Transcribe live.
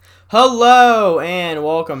Hello and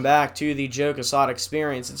welcome back to the JQE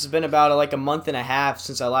experience. It's been about like a month and a half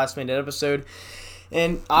since I last made an episode,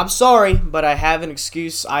 and I'm sorry, but I have an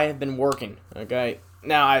excuse. I have been working. Okay,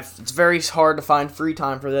 now it's very hard to find free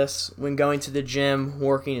time for this when going to the gym,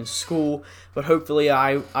 working in school. But hopefully,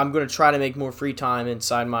 I'm going to try to make more free time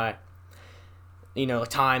inside my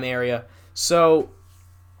time area. So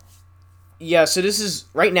yeah, so this is,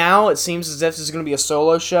 right now, it seems as if this is going to be a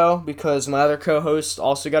solo show because my other co-host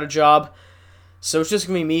also got a job. So it's just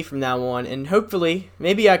going to be me from now on. And hopefully,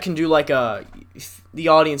 maybe I can do if the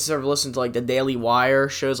audience has ever listened to the Daily Wire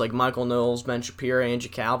shows like Michael Knowles, Ben Shapiro, Andrew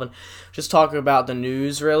Calvin, just talking about the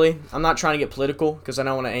news, really. I'm not trying to get political because I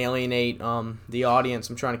don't want to alienate the audience.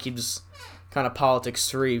 I'm trying to keep this kind of politics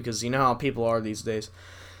free because you know how people are these days.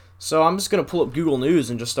 So I'm just going to pull up Google News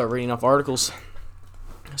and just start reading off articles.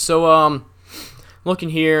 So, looking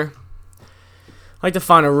here, I'd like to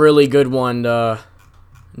find a really good one to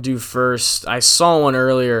do first. I saw one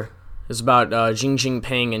earlier. It's about Xi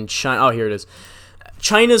Jinping and China. Oh, here it is.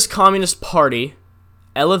 China's Communist Party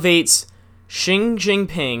elevates Xi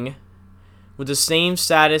Jinping with the same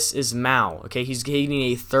status as Mao. Okay, he's getting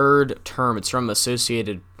a third term. It's from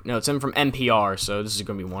Associated. No, it's from NPR, so this is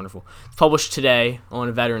going to be wonderful. It's published today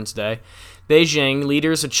on Veterans Day. Beijing,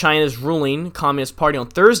 leaders of China's ruling Communist Party on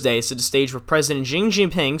Thursday set the stage for President Xi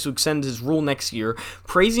Jinping to extend his rule next year,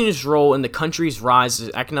 praising his role in the country's rise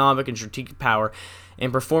to economic and strategic power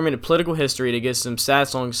and performing a political history that gives him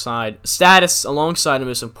status alongside the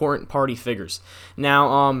most important party figures.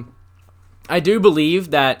 Now, I do believe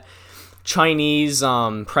that Chinese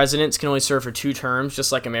presidents can only serve for 2 terms,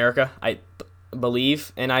 just like America, I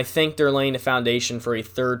believe, and I think they're laying the foundation for a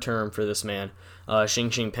third term for this man, Xi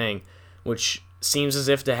Jinping, which seems as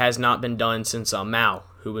if it has not been done since Mao,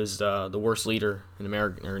 who was the worst leader in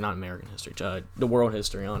not American history, the world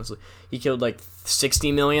history, honestly. He killed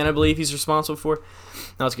 60 million, I believe he's responsible for.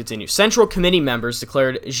 Now let's continue. Central Committee members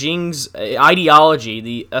declared Xi's ideology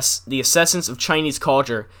the essence of Chinese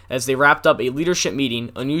culture as they wrapped up a leadership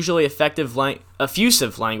meeting, unusually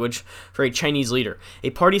effusive language for a Chinese leader.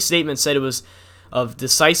 A party statement said it was of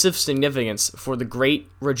decisive significance for the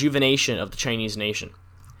great rejuvenation of the Chinese nation.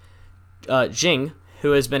 Xi,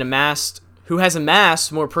 who has amassed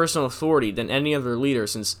more personal authority than any other leader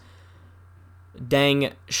since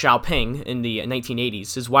Deng Xiaoping in the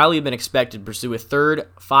 1980s, has widely been expected to pursue a third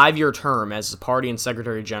 5-year term as the party and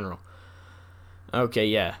secretary general. Okay,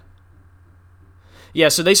 yeah. Yeah,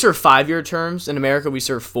 so they serve 5-year terms. In America, we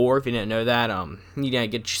serve 4, if you didn't know that. You gotta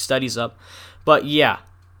get your studies up. But yeah,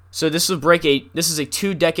 so this is a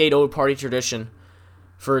 2-decade-old party tradition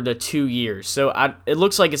for the 2 years. So it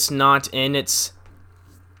looks like it's not in its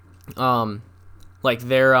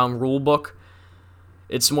their rule book.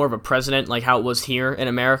 It's more of a president, like how it was here in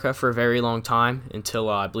America for a very long time until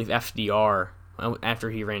I believe FDR,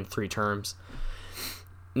 after he ran 3 terms.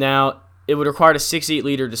 Now it would require a 68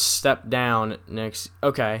 leader to step down next.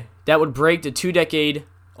 Okay, that would break the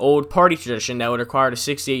 2-decade-old party tradition that would require a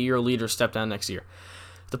 68-year leader to step down next year.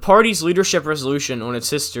 The party's leadership resolution on its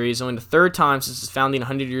history is only the 3rd time since its founding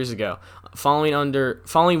 100 years ago, following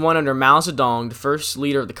one under Mao Zedong, the first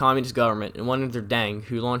leader of the communist government, and one under Deng,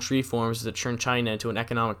 who launched reforms that turned China into an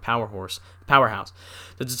economic powerhouse.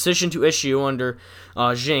 The decision to issue under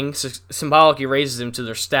Xi symbolically raises them to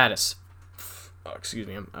their status. Oh, excuse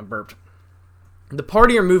me, I burped. The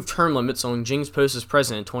party removed term limits on Xi's post as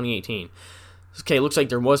president in 2018. Okay, it looks like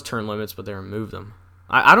there was term limits, but they removed them.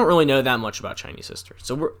 I don't really know that much about Chinese history,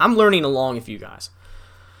 so I'm learning along with you guys,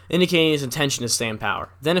 indicating his intention to stay in power.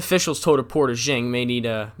 Then officials told reporters Xi may need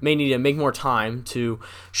to make more time to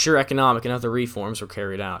ensure economic and other reforms were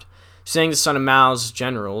carried out. Saying the son of Mao's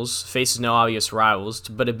generals faces no obvious rivals,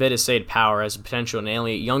 but a bit of stayed power has the potential to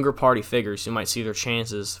alienate younger party figures who might see their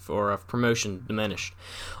chances for promotion diminished.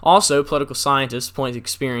 Also, political scientists point to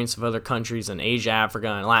experience of other countries in Asia, Africa,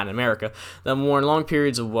 and Latin America that warn long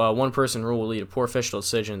periods of one-person rule will lead to poor official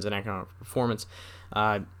decisions and economic performance.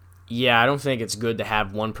 Yeah, I don't think it's good to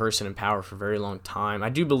have one person in power for a very long time. I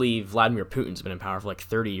do believe Vladimir Putin's been in power for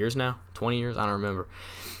 30 years now, 20 years, I don't remember.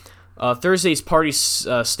 Thursday's party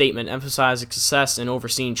statement emphasized success in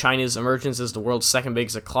overseeing China's emergence as the world's second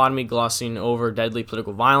biggest economy, glossing over deadly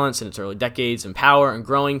political violence in its early decades in power and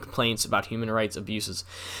growing complaints about human rights abuses.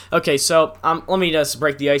 Okay, so let me just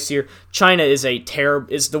break the ice here. China is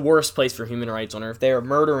the worst place for human rights on earth. They are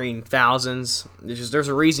murdering thousands. There's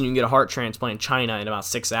a reason you can get a heart transplant in China in about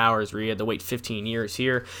 6 hours, where you had to wait 15 years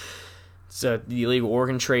here. So the illegal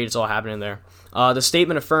organ trade, it's all happening there. The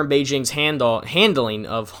statement affirmed Beijing's handling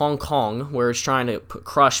of Hong Kong, where it's trying to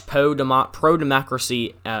crush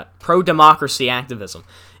pro-democracy activism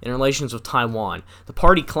in relations with Taiwan. The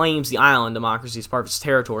party claims the island democracy is part of its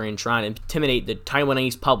territory and trying to intimidate the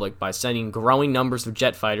Taiwanese public by sending growing numbers of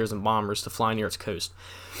jet fighters and bombers to fly near its coast.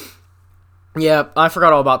 Yeah, I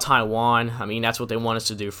forgot all about Taiwan. I mean, that's what they want us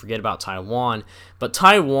to do, forget about Taiwan. But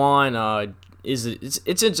Taiwan it's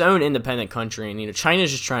its own independent country, and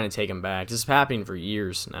China's just trying to take them back. This is happening for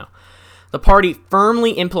years now. The party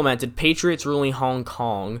firmly implemented patriots ruling Hong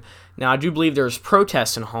Kong. Now, I do believe there's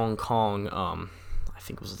protests in Hong Kong. I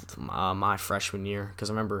think it was my freshman year,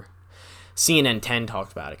 because I remember CNN 10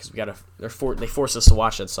 talked about it, because they forced us to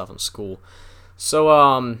watch that stuff in school.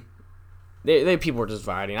 So people were just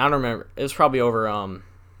fighting. I don't remember. It was probably over. I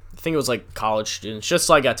think it was like college students, just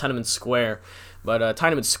like at Tiananmen Square. But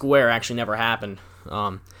Tiananmen Square actually never happened.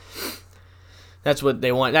 That's what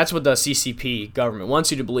they want. That's what the CCP government wants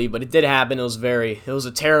you to believe. But it did happen. It was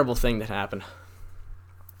a terrible thing that happened.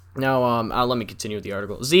 Now, let me continue with the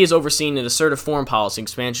article. Xi is overseeing an assertive foreign policy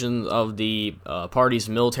expansion of the party's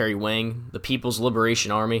military wing, the People's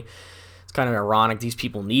Liberation Army. It's kind of ironic. These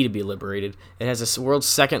people need to be liberated. It has the world's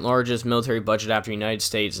second largest military budget after the United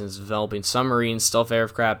States and is developing submarines, stealth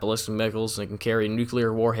aircraft, ballistic missiles, and can carry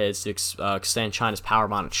nuclear warheads to extend China's power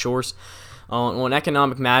beyond its shores. On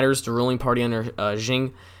economic matters, the ruling party under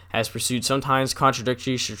Xi has pursued sometimes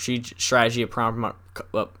contradictory strategy of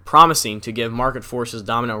promising to give market forces a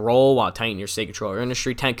dominant role while tightening your state control. Your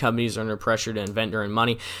industry, tech companies are under pressure to invent their own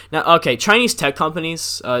money. Now, okay, Chinese tech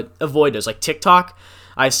companies, avoid those, like TikTok.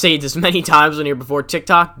 I've said this many times on here before.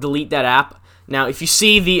 TikTok, delete that app. Now, if you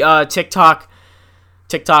see the TikToks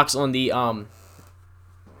on the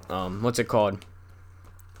what's it called?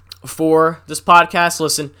 For this podcast,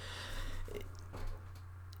 listen.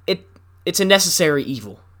 It's a necessary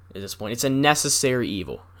evil at this point. It's a necessary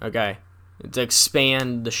evil, okay? To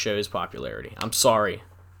expand the show's popularity. I'm sorry.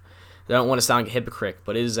 I don't want to sound like a hypocrite,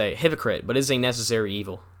 but it is a necessary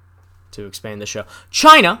evil to expand the show.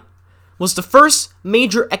 China was the first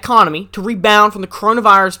major economy to rebound from the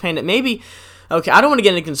coronavirus pandemic. Maybe, okay, I don't want to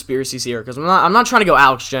get into conspiracies here because I'm not trying to go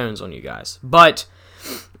Alex Jones on you guys, but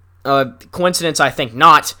coincidence, I think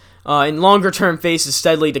not. In longer term faces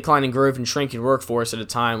steadily declining growth and shrinking workforce at a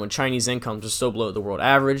time when Chinese incomes are still below the world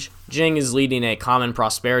average. Xi is leading a common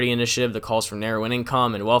prosperity initiative that calls for narrowing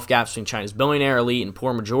income and wealth gaps between China's billionaire elite and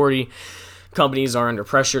poor majority. Companies are under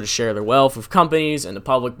pressure to share their wealth with companies and the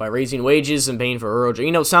public by raising wages and paying for rural.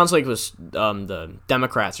 It sounds like it was the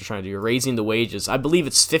Democrats are trying to do, raising the wages. I believe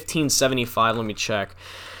it's $15.75. Let me check.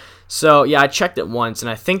 So, yeah, I checked it once,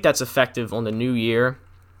 and I think that's effective on the new year.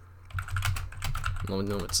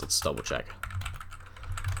 Let's double check.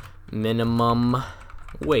 Minimum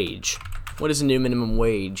wage. What is the new minimum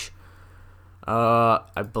wage?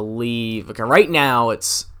 I believe, okay, right now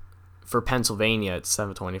it's, for Pennsylvania, it's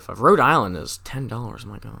 $7.25. Rhode Island is $10.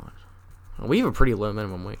 My God, we have a pretty low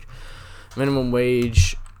minimum wage. Minimum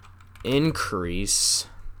wage increase.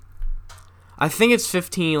 I think it's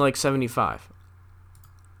 $15.75.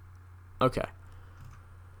 Okay.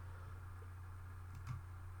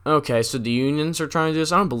 Okay, so the unions are trying to do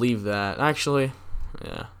this. I don't believe that. Actually,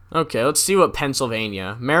 yeah. Okay, let's see what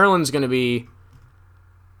Pennsylvania. Maryland's going to be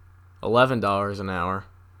 $11 an hour.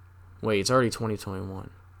 Wait, it's already 2021.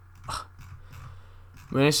 I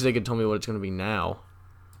mean, I guess they could tell me what it's going to be now.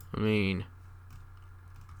 I mean,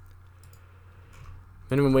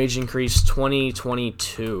 minimum wage increase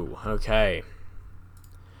 2022. Okay.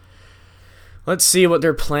 Let's see what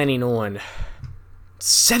they're planning on.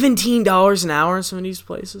 $17 an hour in some of these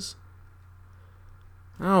places.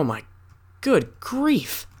 Oh my good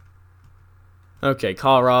grief. Okay,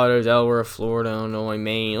 Colorado, Delaware, Florida, Illinois,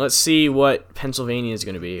 Maine. Let's see what Pennsylvania is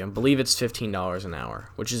going to be. I believe it's $15 an hour,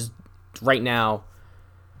 which is right now.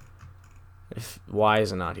 Why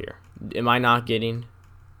is it not here? Am I not getting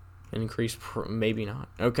an increase? Maybe not.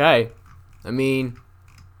 Okay. I mean,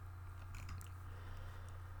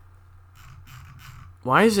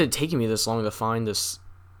 why is it taking me this long to find this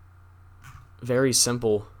very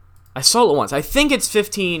simple? I saw it once. I think it's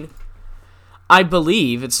 15. I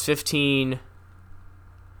believe it's 15.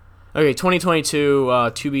 Okay,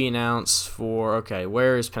 2022 to be announced for. Okay,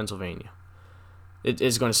 where is Pennsylvania? It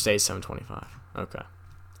is going to stay $7.25. Okay.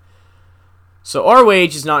 So our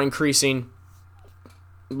wage is not increasing,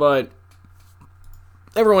 but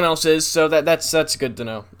everyone else is. So that's good to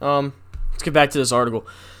know. Let's get back to this article.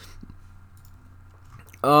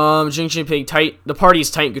 Xi Jinping, the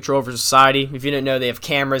party's tight control over society. If you didn't know, they have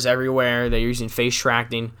cameras everywhere. They're using face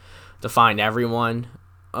tracking to find everyone.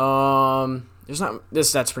 If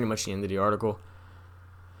That's pretty much the end of the article.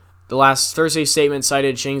 The last Thursday statement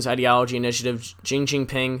cited Xing's ideology initiative. Xi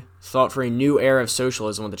Jinping thought for a new era of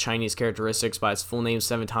socialism with the Chinese characteristics by its full name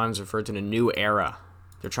 7 times referred to the new era.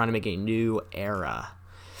 They're trying to make a new era.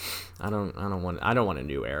 I don't want a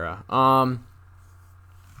new era. I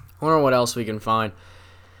wonder what else we can find.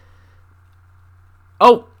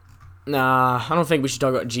 Oh, nah, I don't think we should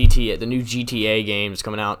talk about GTA. The new GTA game is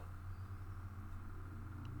coming out.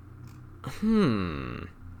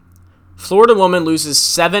 Florida woman loses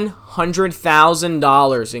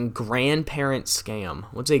 $700,000 in grandparent scam.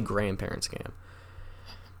 What's a grandparent scam?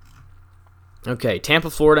 Okay,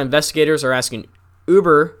 Tampa, Florida investigators are asking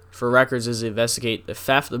Uber for records as they investigate the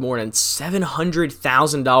theft of more than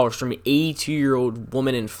 $700,000 from an 82-year-old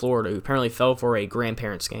woman in Florida who apparently fell for a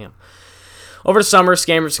grandparent scam. Over the summer,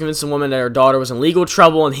 scammers convinced the woman that her daughter was in legal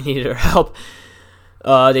trouble and they needed her help.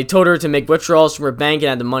 They told her to make withdrawals from her bank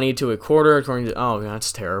and add the money to a quarter, according to... Oh,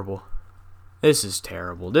 that's terrible. This is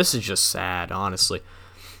terrible. This is just sad, honestly.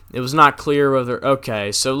 It was not clear whether...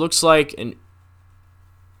 Okay, so it looks like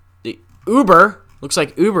Uber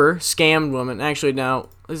scammed woman. Actually, now,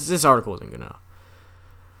 this article isn't good enough.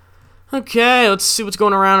 Okay, let's see what's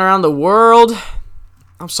going around the world.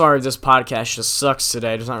 I'm sorry if this podcast just sucks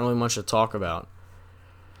today. There's not really much to talk about.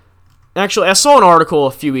 Actually, I saw an article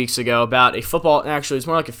a few weeks ago about a football... Actually, it's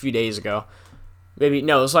more like a few days ago. Maybe...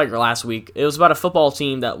 No, it was like last week. It was about a football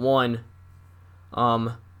team that won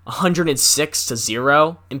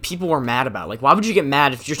 106-0, and people were mad about it. Like, why would you get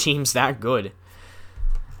mad if your team's that good?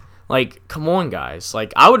 Like, come on, guys.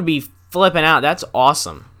 Like, I would be flipping out. That's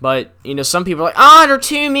awesome. But, some people are like, they're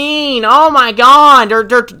too mean. Oh, my God.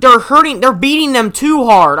 They're hurting. They're beating them too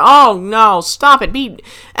hard. Oh, no. Stop it.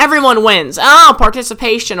 Everyone wins.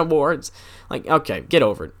 Participation awards. Like, okay. Get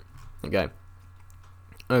over it. Okay.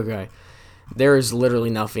 There is literally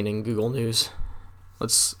nothing in Google News.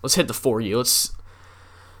 Let's hit the For You. It's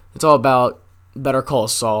all about Better Call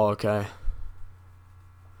Saul, okay.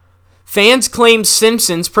 Fans claim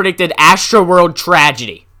Simpsons predicted Astroworld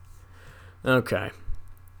tragedy. Okay.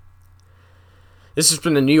 This is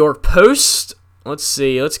from the New York Post. Let's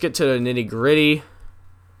see. Let's get to the nitty-gritty.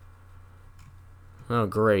 Oh,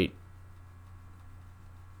 great.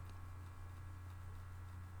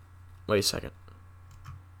 Wait a second.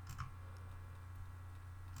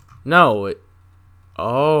 No.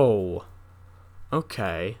 Oh.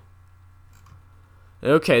 Okay.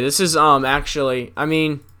 Okay, this is, actually,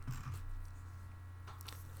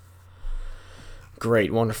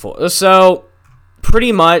 great, wonderful. So,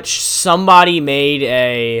 pretty much, somebody made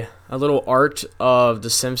a little art of The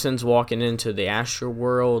Simpsons walking into the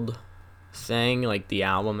Astroworld thing, like the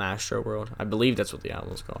album Astroworld. I believe that's what the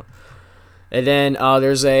album's called. And then,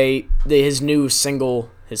 there's his new single,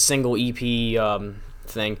 his single EP,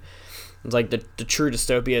 thing. It's like the True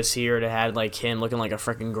Dystopia is here. It had like him looking like a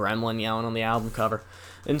freaking gremlin yelling on the album cover.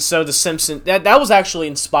 And so The Simpsons, that was actually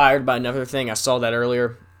inspired by another thing. I saw that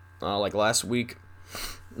earlier, like last week.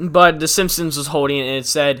 But The Simpsons was holding it and it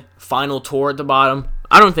said final tour at the bottom.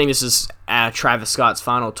 I don't think this is Travis Scott's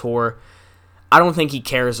final tour. I don't think he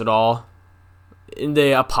cares at all. In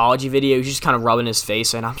the apology video, he's just kind of rubbing his face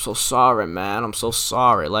saying, I'm so sorry, man. I'm so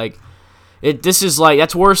sorry. Like, this is like,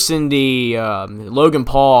 that's worse than the Logan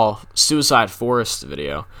Paul Suicide Forest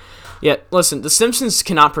video. Yeah, listen, The Simpsons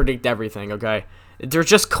cannot predict everything, okay? They're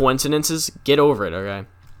just coincidences. Get over it, okay?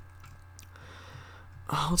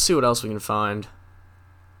 Let's see what else we can find.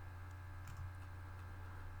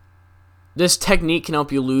 This technique can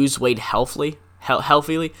help you lose weight healthily.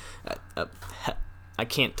 Healthily. I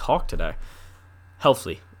can't talk today.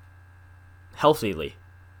 Healthily. Healthily.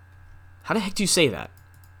 How the heck do you say that?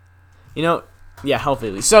 Yeah,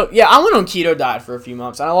 healthily. So, yeah, I went on keto diet for a few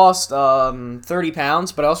months, and I lost 30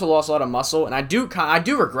 pounds, but I also lost a lot of muscle, and I do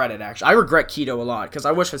regret it, actually. I regret keto a lot, because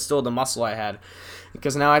I wish I still had the muscle I had,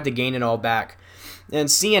 because now I have to gain it all back. And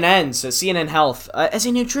CNN says, CNN Health, as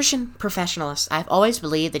a nutrition professionalist, I've always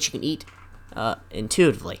believed that you can eat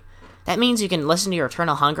intuitively. That means you can listen to your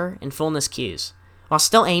internal hunger and fullness cues, while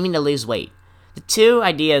still aiming to lose weight. The two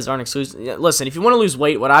ideas aren't exclusive. Listen, if you want to lose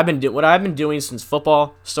weight, what I've been doing since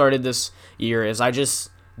football started this year is I just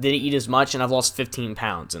didn't eat as much, and I've lost 15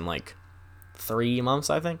 pounds in like 3 months,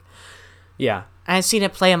 I think. Yeah. I've seen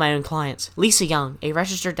it play on my own clients. Lisa Young, a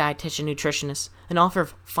registered dietitian nutritionist, an author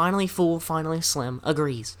of Finally Full, Finally Slim,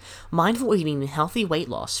 agrees. Mindful eating and healthy weight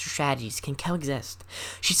loss strategies can coexist.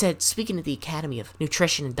 She said, speaking at the Academy of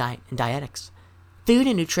Nutrition and Dietetics, Food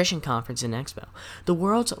and Nutrition Conference in Expo, the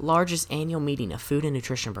world's largest annual meeting of food and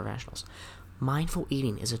nutrition professionals. Mindful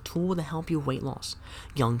eating is a tool to help you weight loss,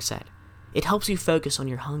 Young said. It helps you focus on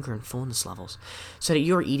your hunger and fullness levels, so that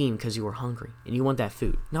you're eating because you are hungry and you want that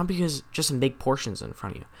food, not because just in big portions in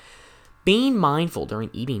front of you. Being mindful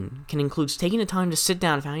during eating can include taking the time to sit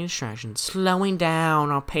down without any distractions, slowing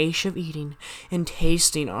down our pace of eating, and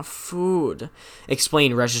tasting our food,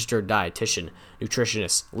 explained registered dietitian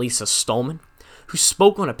nutritionist Lisa Stolman, who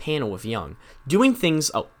spoke on a panel with Young. Doing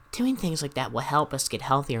things like that will help us get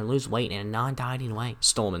healthier and lose weight in a non-dieting way,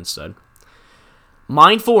 Stolman said.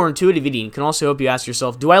 Mindful or intuitive eating can also help you ask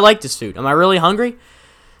yourself, do I like this food? Am I really hungry?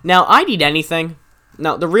 Now, I'd eat anything.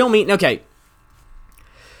 Now, the real meat, okay.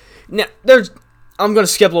 Now, I'm going to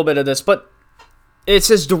skip a little bit of this, but it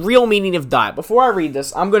says the real meaning of diet. Before I read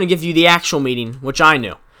this, I'm going to give you the actual meaning, which I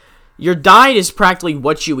knew. Your diet is practically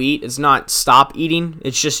what you eat. It's not stop eating.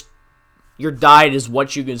 It's just your diet is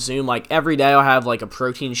what you consume. Like, every day I'll have, like, a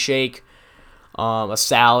protein shake, a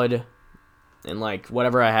salad, and, like,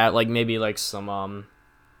 whatever I have, like, maybe, like, some,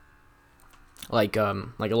 like a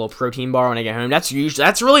little protein bar when I get home.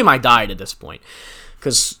 That's really my diet at this point.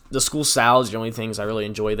 Because the school salads are the only things I really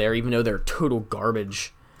enjoy there, even though they're total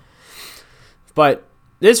garbage. But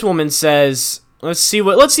this woman says, let's see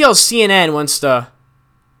how CNN wants to,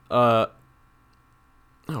 oh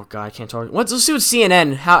God, I can't talk. Let's see what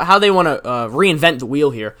CNN, how they want to reinvent the wheel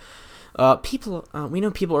here. We know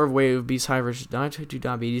people are overweight, obese, high risk,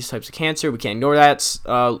 diabetes, types of cancer. We can't ignore that.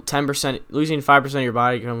 10%, losing 5% of your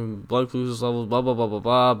body, blood glucose levels, blah, blah, blah, blah,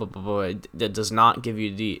 blah, blah, blah, blah. That does not give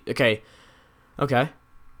you the, okay,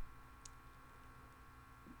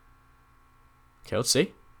 let's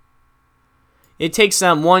see. It takes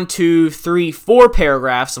them 1, 2, 3, 4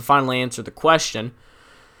 paragraphs to finally answer the question.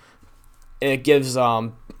 It gives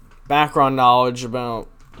background knowledge about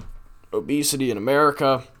obesity in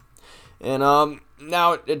America. And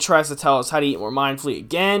now it tries to tell us how to eat more mindfully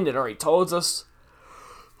again. It already told us,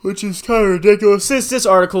 which is kind of ridiculous. This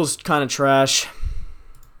article is kind of trash.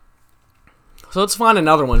 So let's find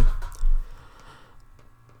another one.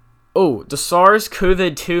 Oh, the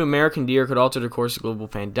SARS-CoV-2 American deer could alter the course of global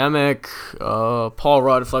pandemic. Paul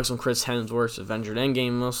Rudd reflects on Chris Hemsworth's Avengers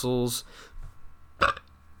Endgame muscles.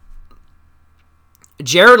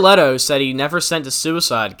 Jared Leto said he never sent the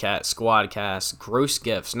Suicide Squad cast gross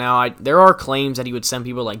gifts. Now, there are claims that he would send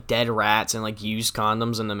people like dead rats and like used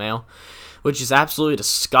condoms in the mail, which is absolutely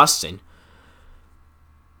disgusting.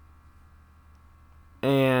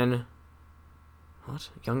 And what?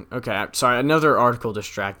 Okay, I'm sorry, another article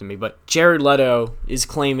distracted me, but Jared Leto is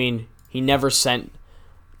claiming he never sent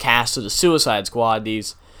cast of the Suicide Squad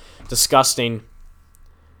these disgusting,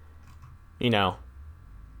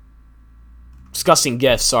 disgusting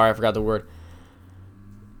gifts. Sorry, I forgot the word.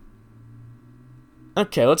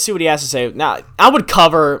 Okay, let's see what he has to say. Now, I would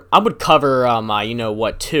cover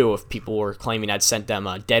my too if people were claiming I'd sent them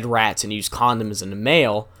dead rats and used condoms in the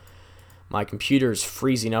mail. My computer is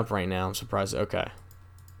freezing up right now. I'm surprised. Okay.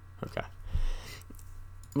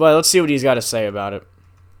 Well, let's see what he's got to say about it.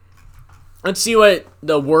 Let's see what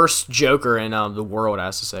the worst Joker in the world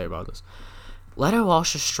has to say about this. Leto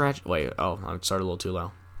also stretched. Wait, I started a little too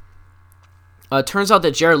low. Turns out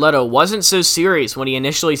that Jared Leto wasn't so serious when he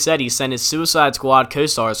initially said he sent his Suicide Squad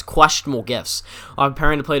co-stars questionable gifts while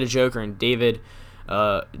preparing to play the Joker in David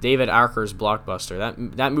Aker's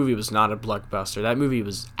blockbuster. That movie was not a blockbuster. That movie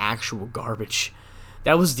was actual garbage.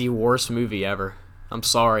 That was the worst movie ever. I'm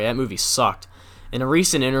sorry, that movie sucked. In a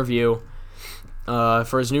recent interview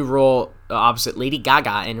for his new role opposite Lady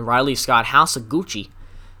Gaga in Riley Scott House of Gucci,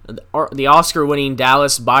 the Oscar-winning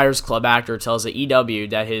Dallas Buyers Club actor tells the EW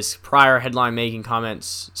that his prior headline-making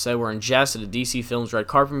comments said were in jest at a DC Films red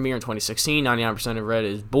carpet premiere in 2016. 99% of Reddit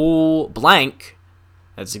is bull blank.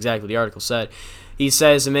 That's exactly what the article said. He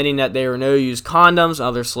says, admitting that there were no used condoms,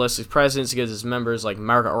 other celebrities present, because his members like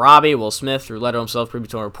Margaret Robbie, Will Smith, through Leto himself,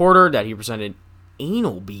 previously told a reporter that he presented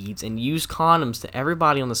anal beads and used condoms to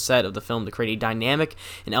everybody on the set of the film to create a dynamic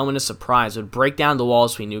and element of surprise that would break down the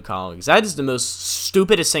walls between new colleagues. That is the most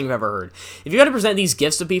stupidest thing I've ever heard. If you got to present these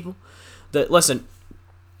gifts to people, listen,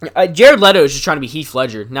 Jared Leto is just trying to be Heath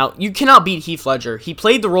Ledger. Now, you cannot beat Heath Ledger. He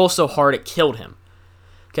played the role so hard it killed him.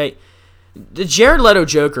 Okay? The Jared Leto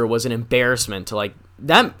Joker was an embarrassment to, like,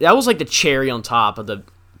 that was like the cherry on top of the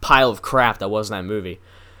pile of crap that was in that movie.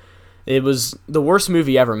 It was the worst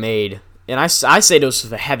movie ever made. And I say this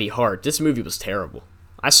with a heavy heart. This movie was terrible.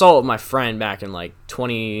 I saw it with my friend back in like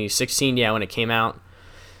 2016, when it came out.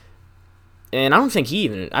 And I think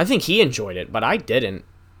he enjoyed it, but I didn't.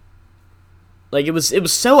 Like, it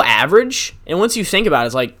was so average, and once you think about it,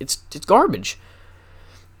 it's like it's garbage.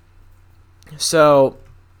 So,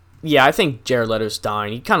 yeah, I think Jared Leto's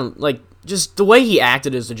dying. He kind of, like, just the way he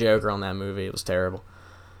acted as the Joker on that movie, it was terrible.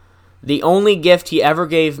 The only gift he ever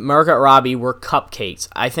gave Margaret Robbie were cupcakes.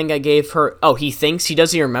 I think I gave her... Oh, he thinks? He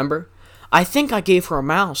doesn't remember? I think I gave her a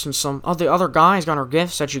mouse, and some of the other guys got her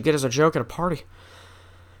gifts that you get as a joke at a party.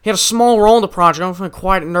 He had a small role in the project. I'm a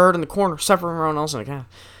quiet nerd in the corner, separate from everyone else in the cast.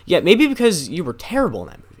 Yeah, maybe because you were terrible in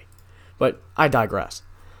that movie. But I digress.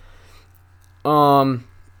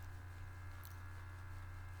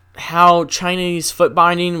 How Chinese foot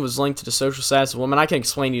binding was linked to the social status of women. I can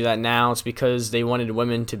explain to you that now. It's because they wanted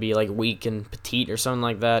women to be like weak and petite or something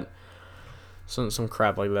like that. Some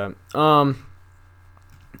crap like that.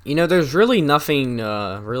 There's really nothing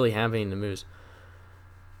really happening in the news.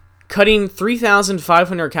 Cutting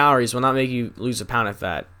 3,500 calories will not make you lose a pound of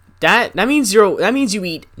fat. That means you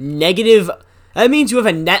eat negative. That means you have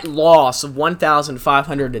a net loss of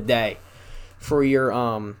 1,500 a day for your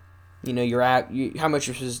how much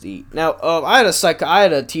you're supposed to eat. Now, I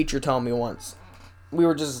had a teacher tell me once. We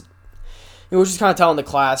were just kind of telling the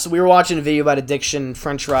class. We were watching a video about addiction,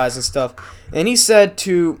 French fries and stuff, and he said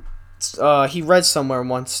he read somewhere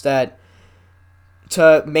once that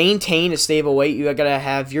to maintain a stable weight, you gotta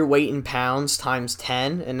have your weight in pounds times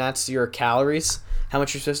 10, and that's your calories. How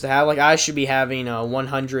much you're supposed to have? Like I should be having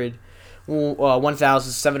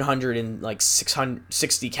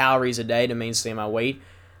 1,760 calories a day to maintain my weight.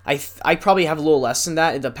 I probably have a little less than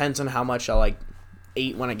that. It depends on how much I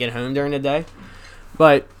ate when I get home during the day.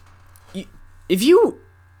 But if you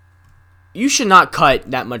should not cut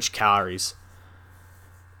that much calories.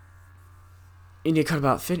 You need to cut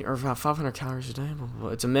about 50 or about 500 calories a day.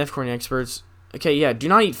 It's a myth according to experts. Okay, yeah, do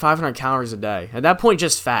not eat 500 calories a day. At that point,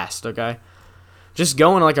 just fast, okay? Just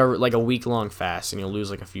go in like a week-long fast, and you'll lose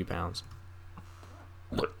like a few pounds.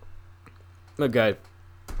 Okay.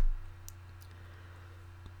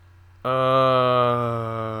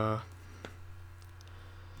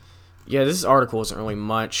 Yeah, this article isn't really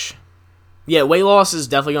much. Yeah, weight loss is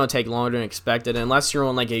definitely going to take longer than expected, unless you're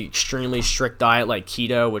on like an extremely strict diet like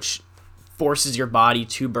keto, which forces your body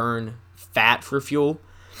to burn fat for fuel,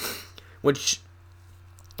 which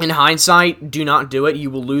in hindsight, do not do it. You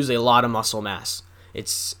will lose a lot of muscle mass.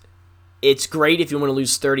 It's great if you want to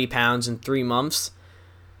lose 30 pounds in 3 months,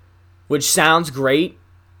 which sounds great,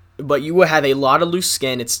 but you will have a lot of loose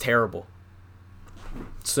skin. It's terrible.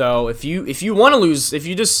 So if you want to lose, if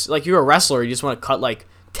you just like you're a wrestler, you just want to cut like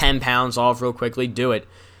 10 pounds off real quickly, do it.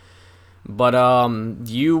 But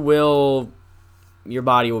your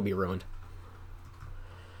body will be ruined.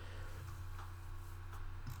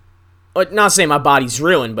 Not saying my body's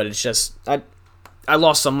ruined, but it's just I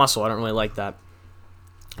lost some muscle. I don't really like that.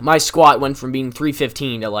 My squat went from being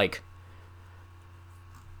 315 to I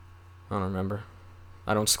don't remember.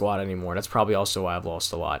 I don't squat anymore. That's probably also why I've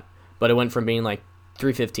lost a lot. But it went from being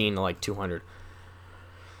 315 to 200.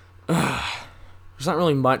 There's not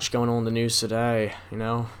really much going on in the news today,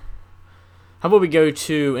 How about we go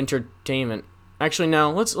to entertainment? Actually,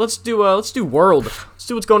 no. Let's do world. Let's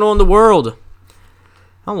do what's going on in the world.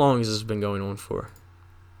 How long has this been going on for?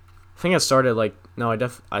 I think I started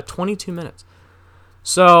 22 minutes.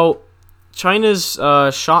 So, China's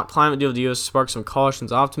shock climate deal with the U.S. sparked some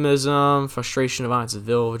cautions, optimism, frustration of its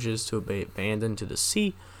villages to be abandoned to the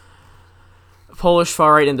sea. Polish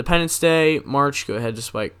far-right Independence Day. March, go ahead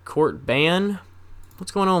despite court ban.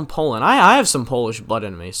 What's going on in Poland? I have some Polish blood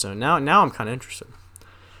in me, so now I'm kind of interested.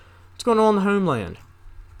 What's going on in the homeland?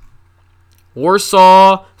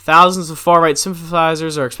 Warsaw. Thousands of far-right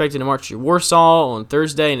sympathizers are expected to march to Warsaw on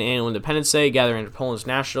Thursday, an annual Independence Day, gathering to Poland's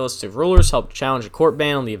nationalistic rulers helped challenge a court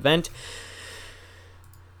ban on the event.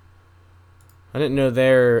 I didn't know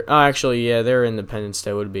their... Oh, actually, yeah, their Independence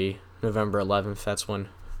Day would be November 11th. That's when...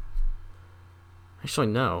 Actually,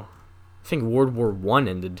 no. I think World War I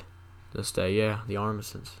ended this day. Yeah, the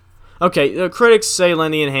armistice. Okay, the critics say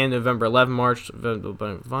lending in hand November 11th march,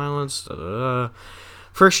 violence,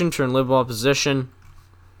 friction turned liberal opposition.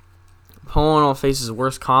 Poland all faces the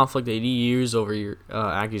worst conflict in 80 years over your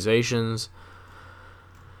accusations.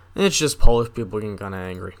 And it's just Polish people getting kind of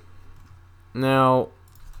angry. Now,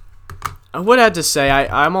 I would have to say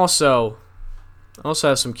I also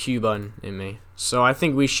have some Cuban in me, so I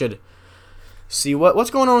think we should see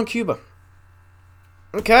what's going on in Cuba.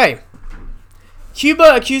 Okay,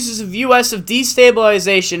 Cuba accuses the U.S. of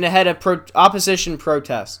destabilization ahead of opposition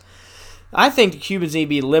protests. I think the Cubans need to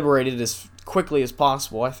be liberated as quickly as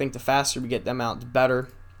possible. I think the faster we get them out, the better.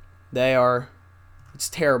 It's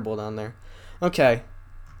terrible down there. Okay.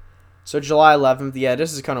 So July 11th, yeah,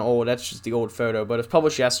 this is kind of old. That's just the old photo, but it's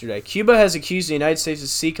published yesterday. Cuba has accused the United States of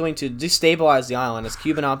seeking to destabilize the island as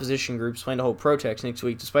Cuban opposition groups plan to hold protests next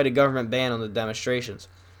week despite a government ban on the demonstrations.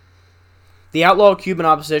 The outlawed Cuban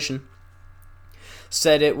opposition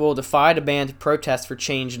said it will defy the ban to protest for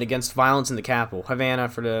change and against violence in the capital, Havana,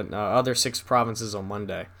 for the other 6 provinces on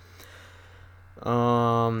Monday.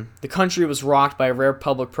 The country was rocked by rare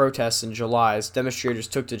public protests in July as demonstrators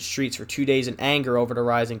took to the streets for 2 days in anger over the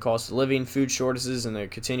rising cost of living, food shortages, and the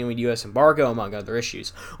continuing U.S. embargo, among other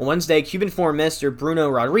issues. On Wednesday, Cuban Foreign Minister Bruno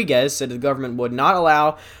Rodriguez said the government would not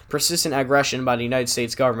allow persistent aggression by the United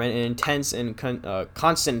States government and intense and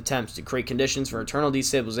constant attempts to create conditions for internal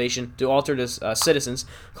destabilization to alter the citizens'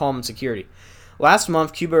 calm and security. Last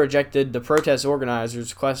month, Cuba rejected the protest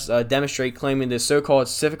organizers' request to demonstrate, claiming the so-called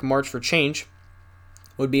Civic March for Change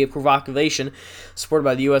would be a provocation supported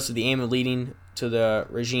by the U.S. with the aim of leading to the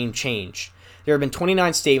regime change. There have been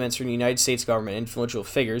 29 statements from the United States government and influential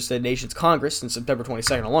figures, the nation's Congress, since September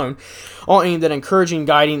 22nd alone, all aimed at encouraging,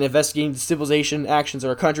 guiding, and investigating the civilization actions of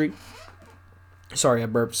our country. Sorry, I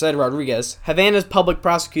burped, said Rodriguez. Havana's public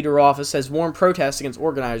prosecutor office has warned protests against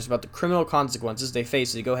organizers about the criminal consequences they face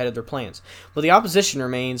as they go ahead of their plans. But the opposition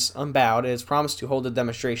remains unbowed and has promised to hold the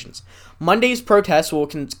demonstrations. Monday's protests will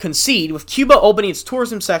concede, with Cuba opening its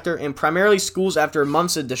tourism sector and primarily schools after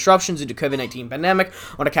months of disruptions due to the COVID-19 pandemic,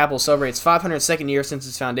 when the capital celebrates its 502nd year since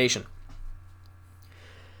its foundation.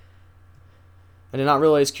 I did not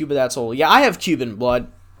realize Cuba that's old. Yeah, I have Cuban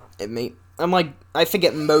blood. I think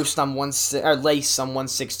at most I'm at least I'm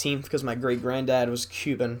 1/16th because my great granddad was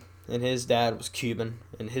Cuban and his dad was Cuban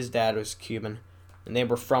and his dad was Cuban and they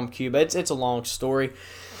were from Cuba. It's a long story,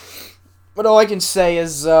 but all I can say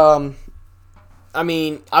is, I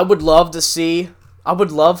would love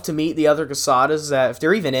to meet the other Casadas that, if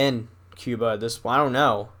they're even in Cuba at this point. I don't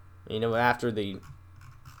know. After the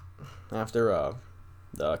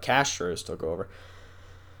Castros took over.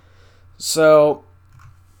 So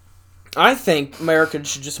I think America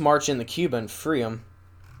should just march into Cuba and free them.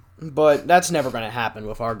 But that's never going to happen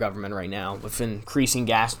with our government right now, with increasing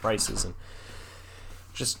gas prices and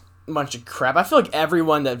just a bunch of crap. I feel like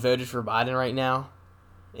everyone that voted for Biden right now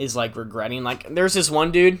is, regretting. There's this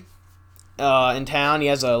one dude in town. He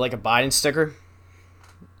has a Biden sticker.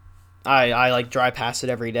 I drive past it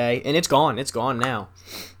every day, and it's gone. It's gone now.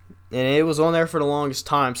 And it was on there for the longest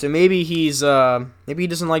time. So maybe he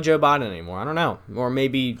doesn't like Joe Biden anymore. I don't know. Or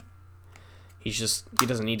maybe he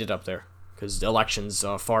doesn't need it up there because the election's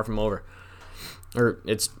far from over. Or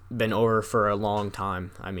it's been over for a long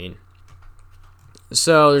time,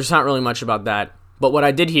 So there's not really much about that. But what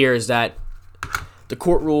I did hear is that the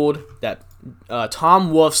court ruled that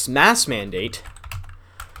Tom Wolf's mask mandate,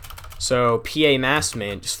 so PA mask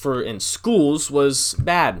mandate in schools, was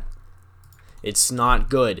bad. It's not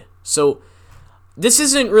good. So this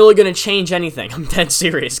isn't really going to change anything. I'm dead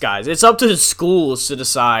serious, guys. It's up to the schools to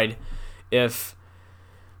decide if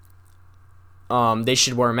they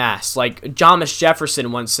should wear masks. Like Thomas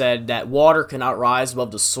Jefferson once said that water cannot rise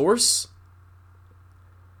above the source.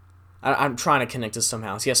 I'm trying to connect this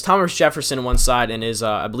somehow. So yes, Thomas Jefferson once said in his,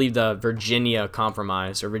 I believe, the Virginia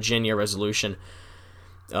Compromise or Virginia Resolution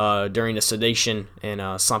during the Sedition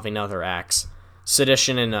and something other acts,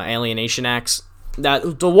 Sedition and Alienation Acts,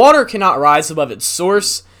 that the water cannot rise above its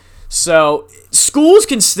source. So schools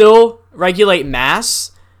can still regulate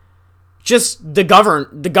masks. Just the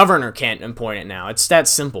governor can't appoint it now. It's that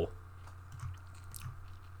simple.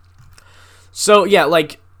 So yeah,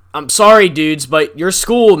 I'm sorry, dudes, but our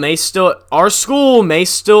school may still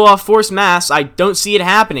force masks. I don't see it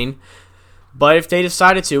happening, but if they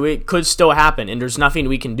decided to, it could still happen, and there's nothing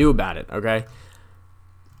we can do about it. Okay,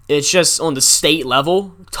 it's just on the state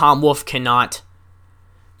level, Tom Wolf cannot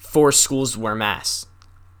force schools to wear masks.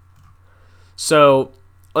 So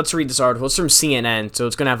let's read this article. It's from CNN, so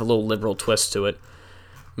it's going to have a little liberal twist to it.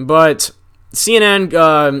 But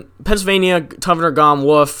CNN, Pennsylvania Governor Tom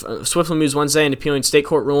Wolf swiftly moves Wednesday in appealing state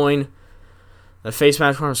court ruling. The face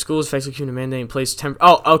mask requirement of schools effectively keeping a mandate in place.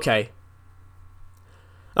 Okay.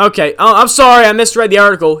 Okay. Oh, I'm sorry, I misread the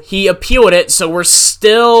article. He appealed it, so we're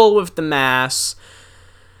still with the masks.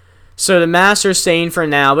 So the masks are staying for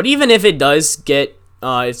now. But even if it does get,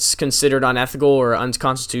 it's considered unethical or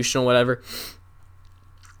unconstitutional, whatever,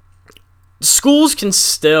 schools can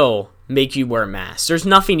still make you wear masks. There's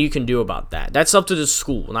nothing you can do about that. That's up to the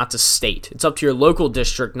school, not the state. It's up to your local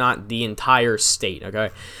district, not the entire state, okay?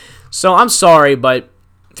 So I'm sorry, but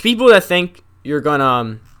people that think we're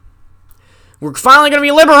finally gonna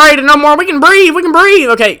be liberated no more, we can breathe,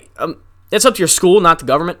 okay, it's up to your school, not the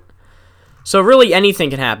government. So really anything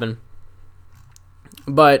can happen.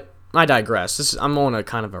 But I digress. I'm on a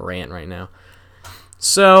kind of a rant right now.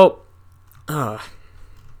 So,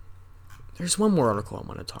 there's one more article I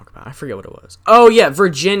want to talk about. I forget what it was. Oh, yeah,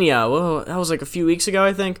 Virginia. Well, that was a few weeks ago,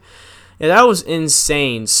 I think. Yeah, that was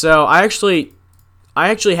insane. So, I I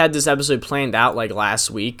actually had this episode planned out like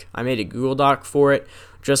last week. I made a Google Doc for it,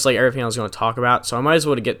 just like everything I was going to talk about. So I might as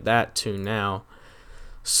well get that to now.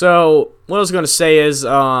 So what I was going to say is,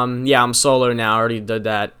 yeah, I'm solo now. I already did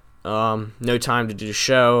that. No time to do the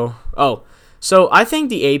show. Oh, so I think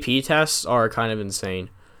the AP tests are kind of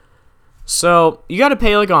insane. So you got to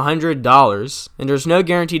pay like $100, and there's no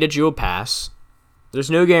guarantee that you will pass.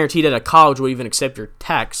 There's no guarantee that a college will even accept your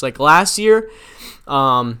text. Like last year,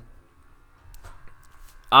 I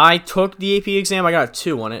took the AP exam. I got a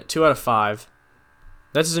 2 on it, 2 out of 5.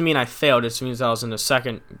 That doesn't mean I failed. It just means I was in the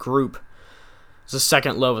second group. It's the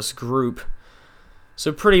second lowest group.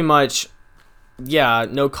 So pretty much, yeah,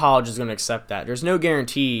 no college is going to accept that. There's no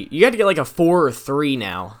guarantee. You got to get like a 4 or 3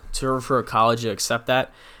 now for a college to accept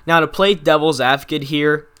that. Now, to play devil's advocate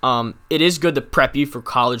here, it is good to prep you for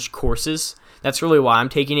college courses. That's really why I'm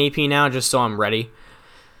taking AP now, just so I'm ready.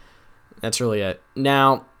 That's really it.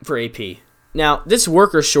 Now, for AP. Now, this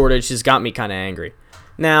worker shortage has got me kind of angry.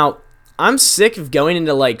 Now, I'm sick of going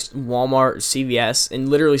into like Walmart or CVS and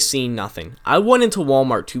literally seeing nothing. I went into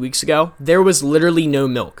Walmart 2 weeks ago. There was literally no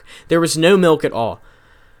milk. There was no milk at all.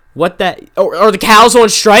 What that? Oh, are the cows on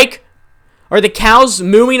strike? Are the cows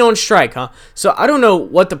mooing on strike, huh? So I don't know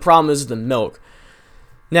what the problem is with the milk.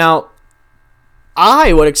 Now,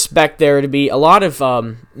 I would expect there to be a lot of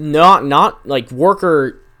not like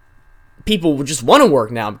worker people would just want to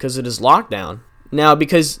work now because it is lockdown. Now,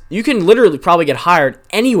 because you can literally probably get hired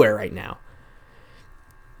anywhere right now.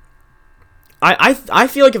 I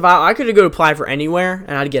feel like if I could go apply for anywhere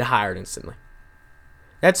and I'd get hired instantly.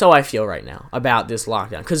 That's how I feel right now about this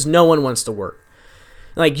lockdown, because no one wants to work.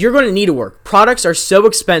 Like, you're going to need to work. Products are so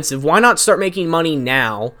expensive. Why not start making money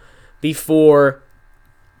now before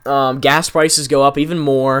gas prices go up even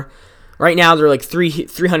more? Right now, they're like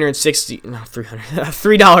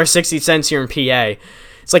 $3.60 here in PA.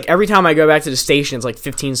 It's like every time I go back to the station, it's like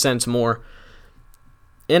 15 cents more.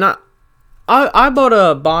 And I bought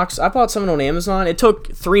a box. I bought something on Amazon. It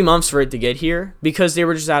took 3 months for it to get here because they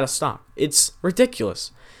were just out of stock. It's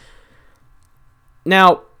ridiculous.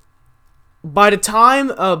 Now, by the time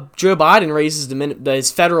Joe Biden raises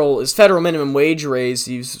his federal minimum wage raise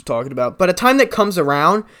he was talking about, by the time that comes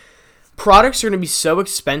around, products are going to be so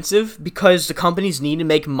expensive because the companies need to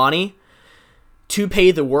make money to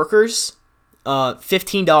pay the workers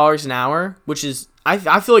 $15 an hour, which is,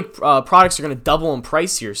 I feel like products are going to double in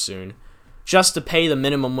price here soon just to pay the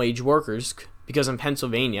minimum wage workers, because in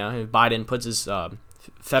Pennsylvania, if Biden puts his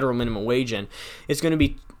federal minimum wage in, it's going to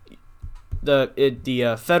be the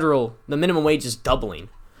minimum wage is doubling.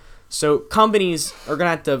 So companies are going to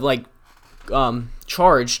have to like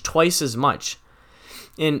charge twice as much.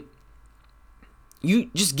 And you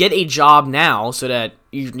just get a job now so that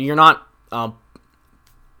you're not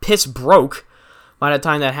piss broke by the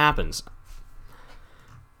time that happens.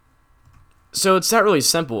 So it's not really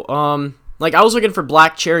simple. Like, I was looking for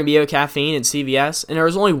black cherry Mio caffeine at CVS, and there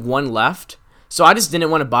was only one left. So I just didn't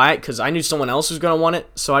want to buy it because I knew someone else was going to want it.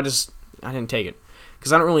 So I didn't take it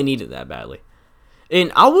because I don't really need it that badly.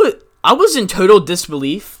 And I was in total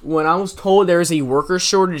disbelief when I was told there is a worker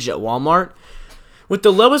shortage at Walmart. With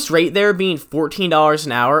the lowest rate there being $14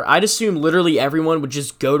 an hour, I'd assume literally everyone would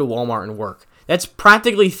just go to Walmart and work. That's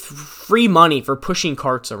practically free money for pushing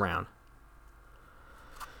carts around.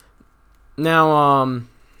 Now,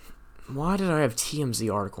 why did I have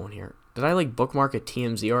TMZ article in here? Did I like bookmark a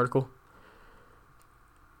TMZ article?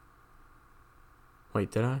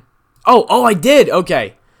 Wait, did I? Oh, I did.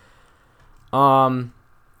 Okay.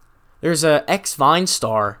 There's a ex-Vine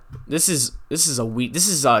star. This is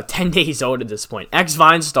 10 days old at this point.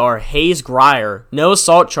 Ex-Vine star Hayes Grier, no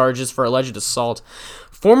assault charges for alleged assault.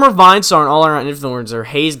 Former Vine star and all-around influencer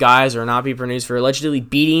Hayes Grier are not being produced for allegedly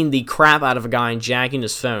beating the crap out of a guy and jacking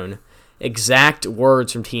his phone. Exact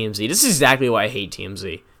words from TMZ. This is exactly why I hate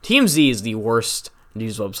TMZ. TMZ is the worst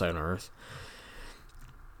news website on earth.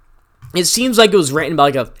 It seems like it was written by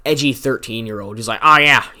like a edgy 13-year-old. He's like, oh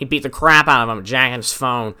yeah, he beat the crap out of him, jacking his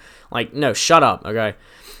phone. Like, no, shut up, okay?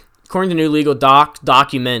 According to new legal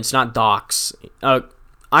documents, not docs.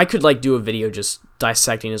 I could like do a video just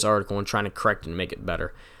dissecting this article and trying to correct it and make it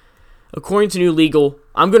better. According to new legal,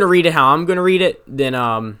 I'm gonna read it how I'm gonna read it, than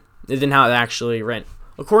how it actually written.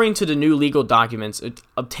 According to the new legal documents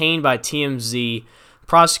obtained by TMZ,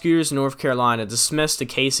 prosecutors in North Carolina dismissed the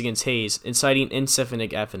case against Hayes, citing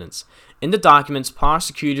insufficient evidence. In the documents,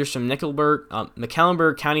 prosecutors from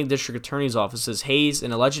Mecklenburg County District Attorney's Office says Hayes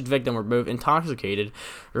and alleged victim were both intoxicated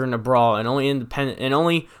during a brawl, and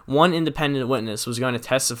only one independent witness was going to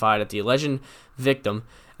testify that the alleged victim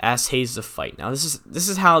asked Hayes to fight. Now, this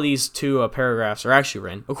is how these two paragraphs are actually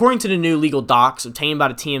written. According to the new legal docs obtained by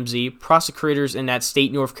the TMZ, prosecutors in that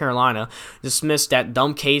state, North Carolina, dismissed that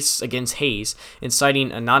dumb case against Hayes, citing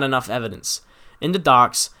not enough evidence. In the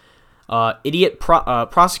docs, idiot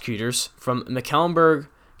prosecutors from Mecklenburg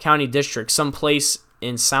County District, someplace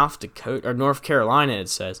in South Dakota or North Carolina, it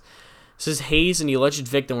says Hayes and the alleged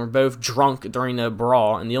victim were both drunk during the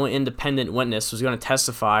brawl, and the only independent witness was going to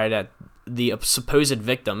testify that the supposed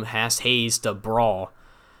victim asked Hayes to brawl,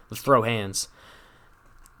 to throw hands.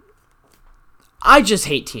 I just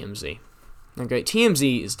hate TMZ. Okay,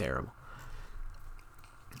 TMZ is terrible.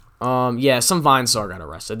 Yeah, some Vine star got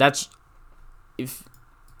arrested.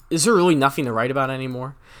 Is there really nothing to write about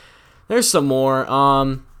anymore? There's some more.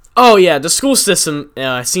 Oh yeah, the school system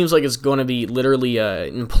seems like it's going to be literally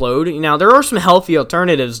implode. Now, there are some healthy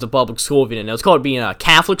alternatives to public school, if you didn't know. It's called being a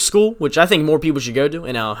Catholic school, which I think more people should go to,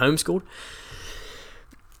 and homeschooled.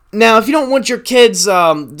 Now, if you don't want your kids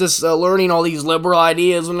just learning all these liberal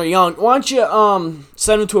ideas when they're young, why don't you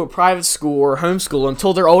send them to a private school or homeschool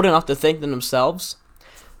until they're old enough to think for themselves?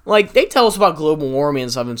 Like, they tell us about global warming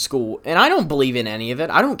and stuff in school, and I don't believe in any of it.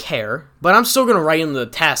 I don't care, but I'm still going to write in the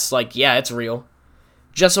tests like, yeah, it's real.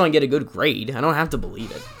 Just so I can get a good grade. I don't have to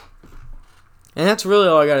believe it. And that's really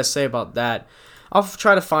all I got to say about that. I'll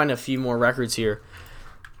try to find a few more records here.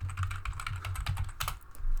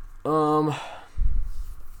 There's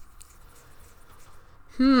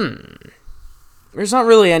not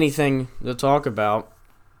really anything to talk about.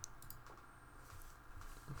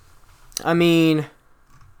 I mean,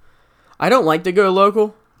 I don't like to go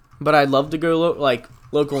local, but I'd love to go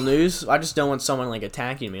local news. I just don't want someone like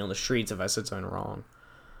attacking me on the streets if I said something wrong.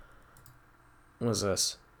 What is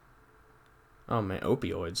this? Oh man,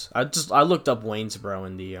 opioids. I looked up Waynesboro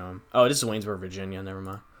in the oh, this is Waynesboro, Virginia. Never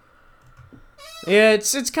mind. Yeah,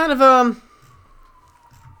 it's kind of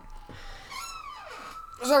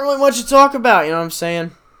there's not really much to talk about. You know what I'm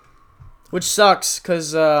saying? Which sucks,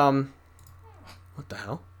 cause what the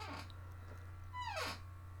hell?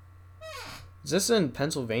 Is this in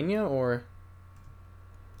Pennsylvania or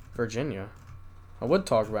Virginia? I would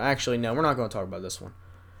talk about. Actually, no, we're not going to talk about this one.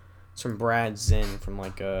 It's from Brad Zinn from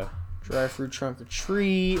like a dry fruit trunk or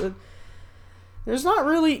tree. There's not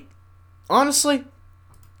really, honestly.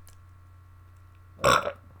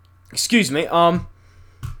 Excuse me. I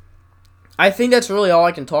think that's really all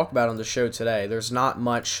I can talk about on the show today. There's not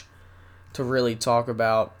much to really talk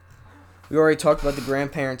about. We already talked about the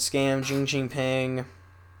grandparent scam, Xi Jinping.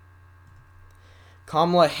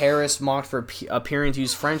 Kamala Harris mocked for appearing to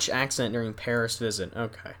use French accent during Paris visit.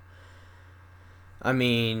 Okay. I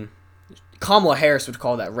mean, Kamala Harris would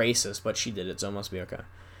call that racist, but she did it, so it must be okay.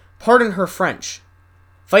 Pardon her French.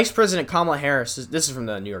 Vice President Kamala Harris, this is from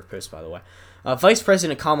the New York Post, by the way. Vice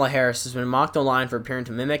President Kamala Harris has been mocked online for appearing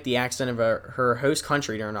to mimic the accent of her host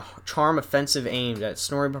country during a charm offensive aimed at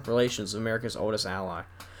snoring up relations of America's oldest ally.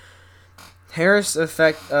 Harris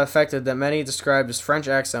affected that many described as French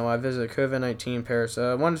accent while I visited COVID-19 Paris.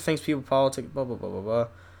 One of the things people politics, blah, blah, blah, blah, blah.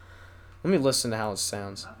 Let me listen to how it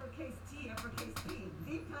sounds. Uppercase T, uppercase P,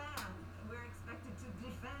 the plan. We're expected to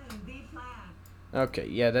defend the plan. Okay,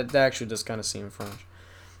 yeah, that actually does kind of seem French.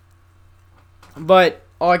 But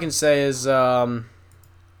all I can say is, at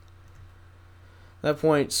that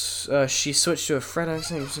point, she switched to a Fred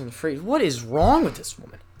accent. What is wrong with this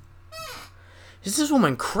woman? Is this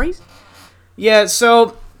woman crazy? Yeah,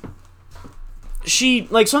 so she,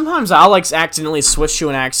 like, sometimes I'll, like, accidentally switch to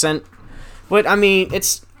an accent, but, I mean,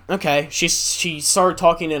 it's, okay, she started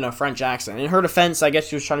talking in a French accent. In her defense, I guess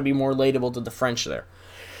she was trying to be more relatable to the French there.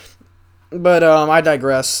 But, I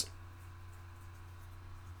digress.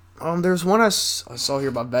 There's one I saw here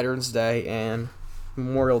about Veterans Day and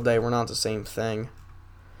Memorial Day were not the same thing,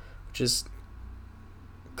 which is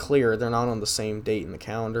clear. They're not on the same date in the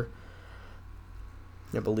calendar.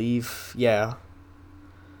 I believe, yeah.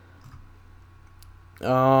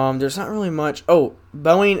 There's not really much. Oh,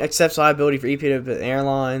 Boeing accepts liability for Ethiopian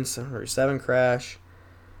Airlines 747 crash.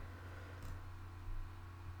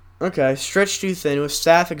 Okay, stretched too thin with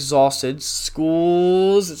staff exhausted.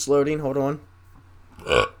 Schools, it's loading. Hold on.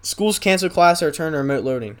 Schools cancel class or return to remote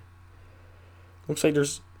loading. Looks like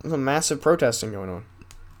there's a massive protesting going on.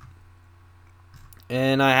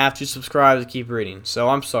 And I have to subscribe to keep reading. So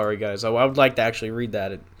I'm sorry, guys. I would like to actually read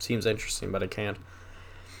that. It seems interesting, but I can't.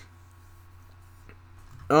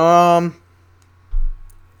 Oh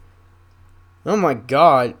my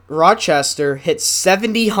God. Rochester hit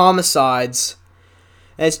 70 homicides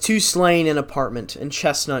as 2 slain in apartment in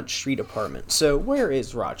Chestnut Street apartment. So where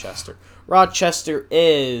is Rochester? Rochester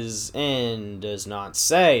is and does not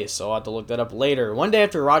say, so I'll have to look that up later. One day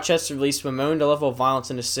after Rochester released bemoaned the level of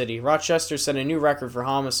violence in the city, Rochester set a new record for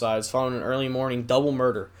homicides following an early morning double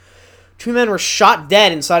murder. 2 men were shot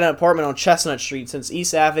dead inside an apartment on Chestnut Street since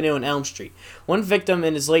East Avenue and Elm Street. One victim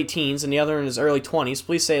in his late teens and the other in his early 20s.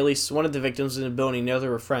 Police say at least one of the victims was in the building and the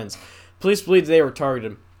other were friends. Police believe they were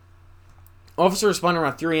targeted. Officers responded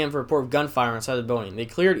around 3 a.m. for a report of gunfire inside the building. They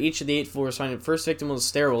cleared each of the 8 floors, finding the first victim was a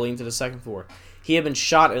stairwell leading to the second floor. He had been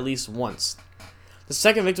shot at least once. The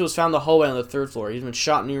second victim was found in the hallway on the 3rd floor. He had been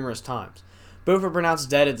shot numerous times. Both were pronounced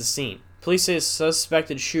dead at the scene. Police say a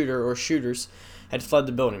suspected shooter or shooters had fled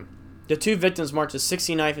the building. The 2 victims marked the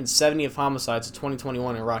 69th and 70th homicides of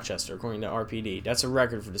 2021 in Rochester, according to RPD. That's a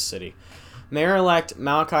record for the city. Mayor-elect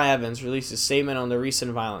Malachi Evans released a statement on the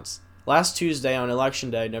recent violence. Last Tuesday, on Election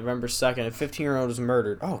Day, November 2nd, a 15-year-old was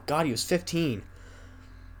murdered. Oh, God, he was 15.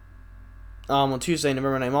 On Tuesday,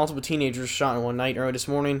 November 9th, multiple teenagers shot in one night. Early this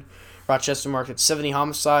morning, Rochester marked its 70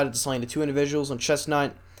 homicide, slaying the 2 individuals on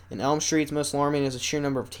Chestnut and Elm Streets. Most alarming is the sheer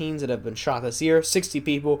number of teens that have been shot this year. 60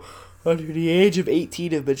 people under the age of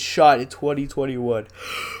 18 have been shot in 2021.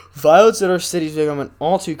 Violence in our city has become an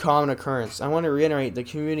all too common occurrence. I want to reiterate, the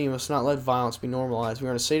community must not let violence be normalized. We are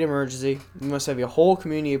in a state of emergency. We must have a whole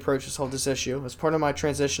community approach to solve this issue. As part of my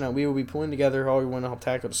transition, we will be pulling together how we want to help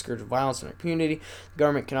tackle the scourge of violence in our community. The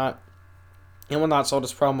government cannot and will not solve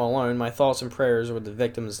this problem alone. My thoughts and prayers are with the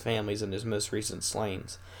victims' families and his most recent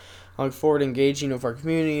slayings. I look forward to engaging with our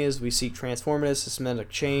community as we seek transformative, systematic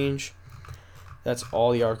change. That's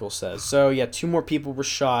all the article says. So, yeah, 2 more people were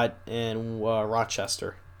shot in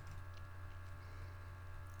Rochester.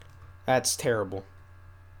 That's terrible.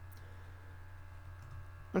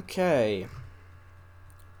 Okay.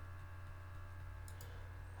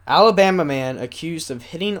 Alabama man accused of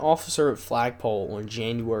hitting officer at flagpole on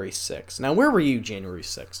January 6th. Now, where were you January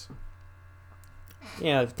 6th?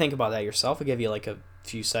 Yeah, think about that yourself. I'll give you like a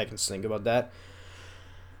few seconds to think about that.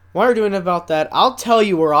 While you're doing about that, I'll tell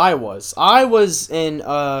you where I was. I was in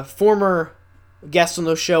former guest on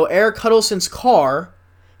the show, Eric Huddleston's car.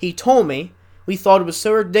 He told me we thought it was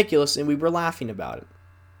so ridiculous and we were laughing about it.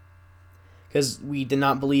 Because we did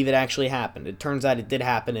not believe it actually happened. It turns out it did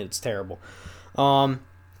happen and it's terrible.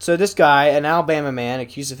 So this guy, an Alabama man,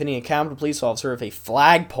 accused of hitting a Capitol police officer with a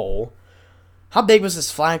flagpole. How big was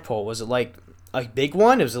this flagpole? Was it like a big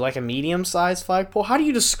one? Was it like a medium-sized flagpole? How do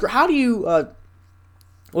you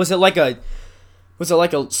was it like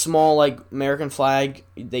a small like American flag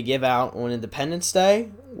they give out on Independence Day?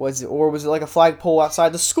 Was it like a flagpole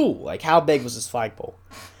outside the school? Like how big was this flagpole?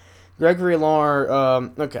 Gregory Lamar,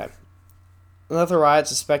 okay. Another riot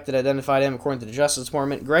suspected identified him according to the Justice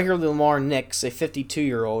Department. Gregory Lamar Nix, a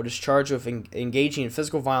 52-year-old, is charged with engaging in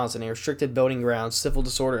physical violence in a restricted building grounds, civil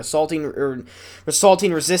disorder, assaulting,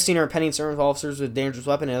 resisting, or impeding service officers with a dangerous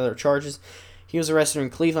weapon, and other charges. He was arrested in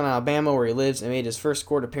Cleveland, Alabama, where he lives, and made his first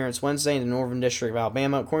court appearance Wednesday in the Northern District of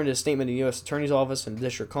Alabama. According to a statement of the U.S. Attorney's Office in the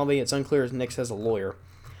District of Columbia, it's unclear if Nix has a lawyer.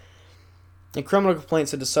 A criminal complaint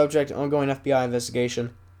said the subject, ongoing FBI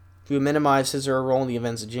investigation, who minimized his or her role in the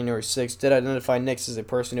events of January 6th, did identify Nix as a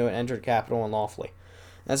person who had entered the Capitol unlawfully.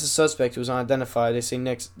 As a suspect who was unidentified,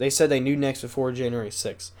 they said they knew Nix before January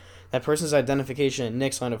 6th. That person's identification and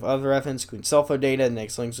Nix lined up other evidence, including cell phone data, and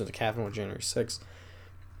Nix links with the Capitol on January 6th.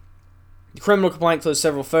 The criminal complaint includes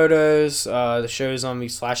several photos. The shows on me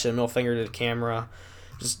slashing a middle finger to the camera.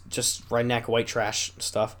 Just redneck white trash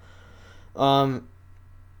stuff. Not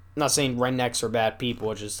saying rednecks are bad people,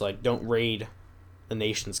 it's just like don't raid the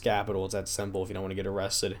nation's capital. It's that simple if you don't want to get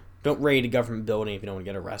arrested. Don't raid a government building if you don't want to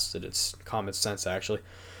get arrested. It's common sense, actually.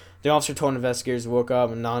 The officer told investigators he woke up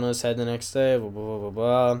and nodded his head the next day. Blah, blah, blah, blah,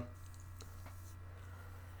 blah.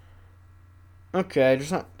 Okay,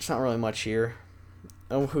 there's not really much here.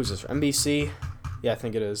 Oh, who's this? NBC? Yeah, I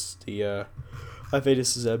think it is. I think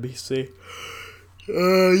this is NBC.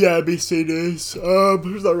 Yeah, NBC News.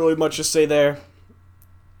 There's not really much to say there.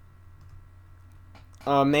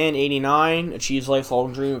 Man 89 achieves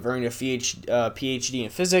lifelong dream of earning a PhD in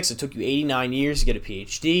physics. It took you 89 years to get a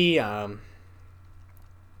PhD.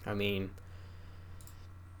 I mean,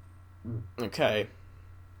 okay.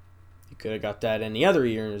 You could have got that any other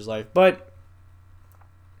year in his life, but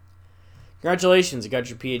congratulations, you got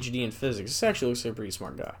your PhD in physics. This actually looks like a pretty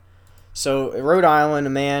smart guy. So, in Rhode Island, a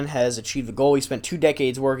man has achieved a goal he spent 2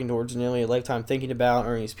 decades working towards, nearly a lifetime thinking about,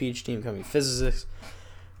 earning his PhD in becoming a physicist.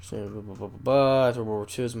 After World War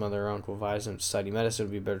II, his mother and uncle advised him to study medicine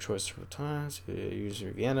would be a better choice for times. He was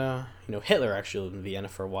in Vienna. You know, Hitler actually lived in Vienna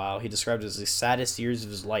for a while. He described it as the saddest years of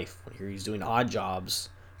his life when he was doing odd jobs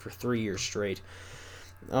for 3 years straight.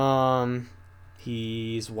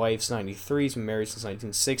 His wife's 93. He's been married since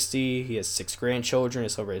 1960. He has 6 grandchildren. He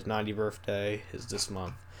celebrated his 90th birthday this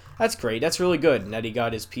month. That's great. That's really good. And that he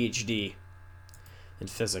got his PhD in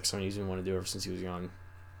physics. Something he's been wanting to do ever since he was young.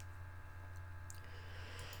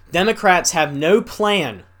 Democrats have no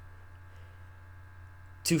plan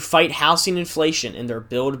to fight housing inflation in their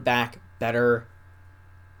Build Back Better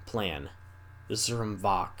plan. This is from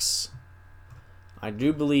Vox. I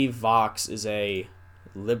do believe Vox is a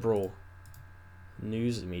liberal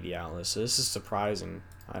news media outlet, so this is surprising.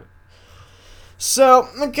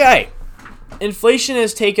 Okay. Inflation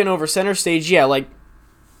has taken over center stage. Yeah,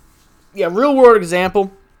 real world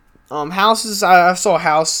example. Houses, I saw a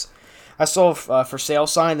house. I saw a for sale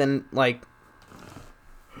sign, then,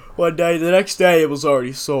 one day, the next day, it was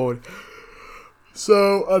already sold.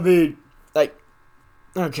 So, I mean,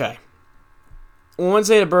 okay.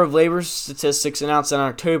 Wednesday, the Bureau of Labor Statistics announced that in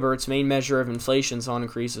October, its main measure of inflation saw an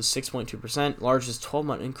increase of 6.2%, largest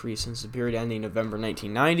 12-month increase since the period ending November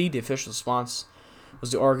 1990. The official response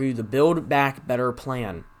was to argue the Build Back Better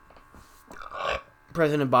plan.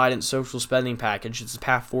 President Biden's social spending package is the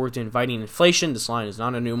path forward to inviting inflation. This line is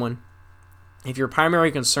not a new one. If your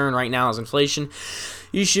primary concern right now is inflation,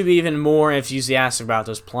 you should be even more enthusiastic about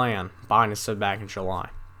this plan, Biden said back in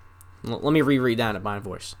July. Let me reread that in my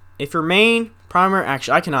voice. If your main primary...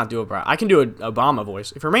 Actually, I cannot do I can do an Obama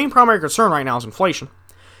voice. If your main primary concern right now is inflation,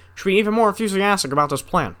 you should be even more enthusiastic about this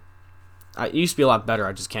plan. It used to be a lot better.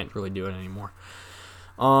 I just can't really do it anymore.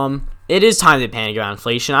 It is time to panic about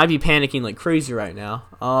inflation. I'd be panicking like crazy right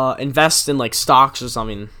now. Invest in, stocks or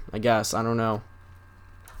something, I guess. I don't know.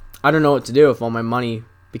 I don't know what to do if all my money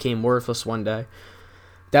became worthless one day.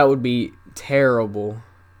 That would be terrible.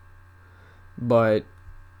 But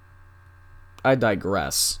I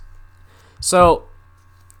digress. So,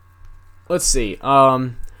 let's see.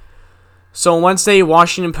 So on Wednesday,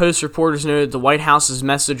 Washington Post reporters noted the White House's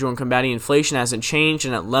message on combating inflation hasn't changed,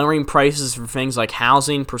 and that lowering prices for things like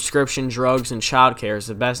housing, prescription drugs, and childcare is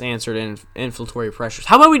the best answer to inflationary pressures.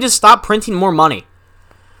 How about we just stop printing more money?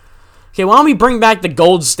 Okay, why don't we bring back the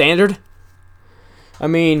gold standard? I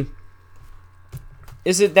mean,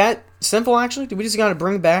 is it that simple, actually? Do we just gotta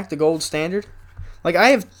bring back the gold standard? I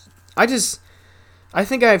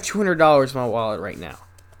think I have $200 in my wallet right now.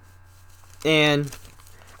 And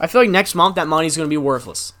I feel like next month that money's going to be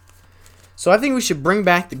worthless. So I think we should bring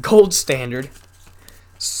back the gold standard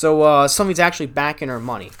so somebody's actually backing our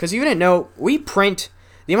money. Because you didn't know,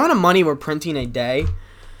 the amount of money we're printing a day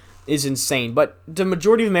is insane. But the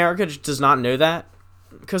majority of America just does not know that.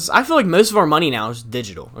 Because I feel like most of our money now is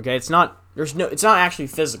digital. Okay, it's not actually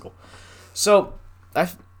physical. So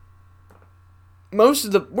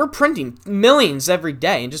we're printing millions every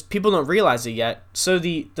day, and just people don't realize it yet. So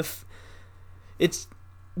the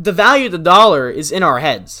value of the dollar is in our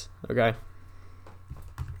heads. Okay.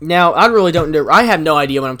 Now I really don't know. I have no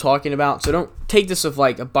idea what I'm talking about, so don't take this with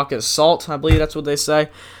a bucket of salt. I believe that's what they say.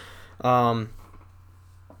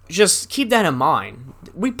 Just keep that in mind.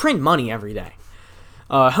 We print money every day.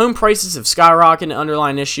 Home prices have skyrocketed. The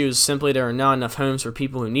underlying issue is simply there are not enough homes for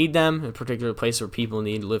people who need them, in particular places where people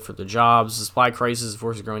need to live for their jobs. The supply crisis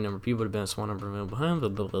forces a growing number of people to build a small number of available homes.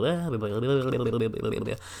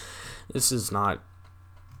 This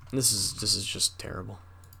is just terrible.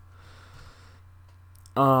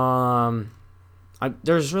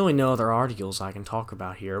 There's really no other articles I can talk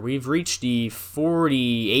about here. We've reached the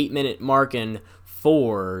 48-minute mark in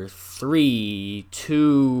 4, 3,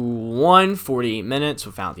 2, 1, 48 minutes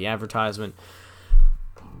without the advertisement.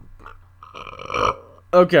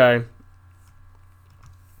 Okay.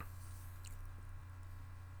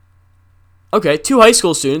 Two high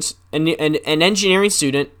school students, an engineering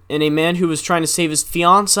student, and a man who was trying to save his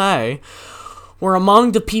fiancée were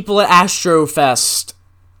among the people at Astrofest,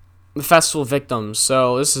 the festival victims.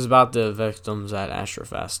 So this is about the victims at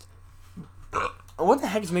Astrofest. What the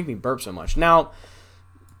heck is making me burp so much? Now,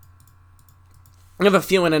 I have a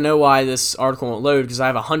feeling I know why this article won't load, because I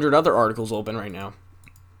have 100 other articles open right now.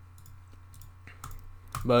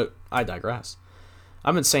 But I digress.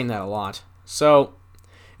 I've been saying that a lot. So,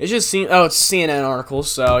 it's just it's a CNN article,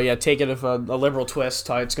 so yeah, take it with a liberal twist.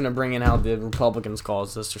 It's going to bring in how the Republicans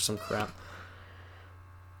calls this or some crap.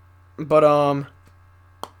 But,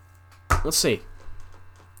 let's see.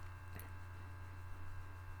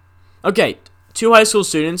 Okay, 2 high school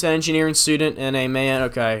students, an engineering student, and a man,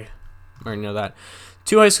 okay, I already know that.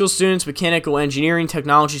 2 high school students, mechanical engineering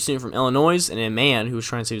technology student from Illinois, and a man who was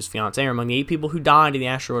trying to save his fiancée are among the 8 people who died at the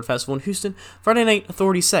Astro World Festival in Houston Friday night,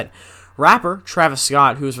 authorities said. Rapper Travis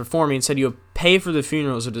Scott, who was performing, said he would pay for the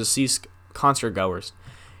funerals of deceased concert goers.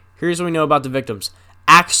 Here's what we know about the victims.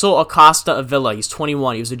 Axel Acosta Avila. He's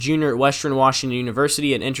 21. He was a junior at Western Washington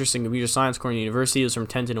University, an interest in computer science according to the university. He was from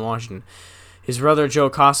Tenton, Washington. His brother Joe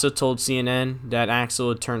Acosta told CNN that Axel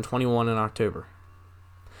had turned 21 in October.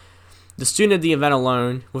 The student at the event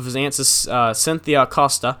alone, with his aunt Cynthia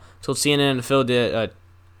Acosta, told CNN and Phil de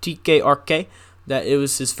TK Arque that it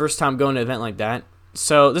was his first time going to an event like that.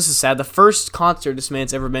 So this is sad. The first concert this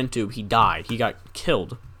man's ever been to, he died. He got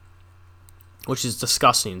killed, which is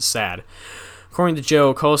disgusting and sad. According to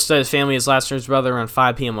Joe Acosta, his family has last seen his brother around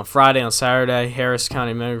 5 p.m. on Friday. On Saturday, Harris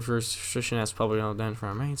County Medical Restriction has public held for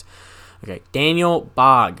remains. Okay, Daniel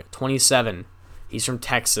Bogg, 27. He's from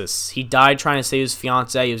Texas. He died trying to save his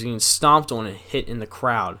fiancée. He was getting stomped on and hit in the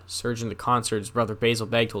crowd. Surging the concert, his brother Basil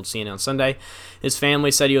Begg told CNN on Sunday. His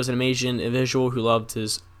family said he was an amazing individual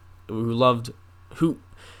His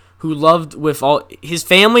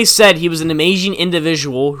family said he was an amazing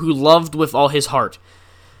individual who loved with all his heart.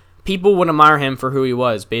 People would admire him for who he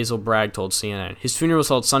was, Basil Bragg told CNN. His funeral was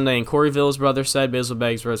held Sunday in Coreyville, his brother said. Basil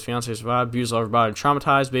Begg's brother's fiancée survived, abused all everybody,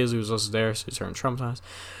 traumatized. Basil was also there, so he turned traumatized.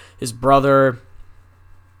 His brother,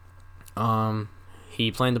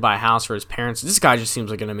 he planned to buy a house for his parents. This guy just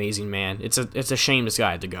seems like an amazing man. It's a shame this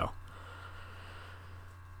guy had to go.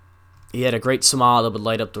 He had a great smile that would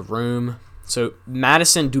light up the room. So,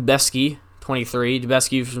 Madison Dubeski, 23.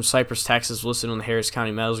 Dubeski from Cypress, Texas, listed on the Harris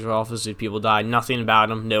County Medical Office. People died. Nothing about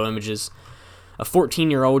him. No images. A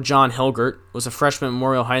 14-year-old, John Hilgert, was a freshman at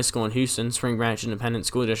Memorial High School in Houston, Spring Branch Independent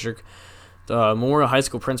School District. The Memorial High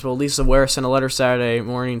School principal, Lisa Ware, sent a letter Saturday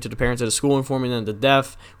morning to the parents at the school informing them of the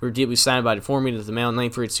death. We were deeply saddened by informing that the male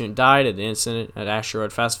 9th grade student died at the incident at Asher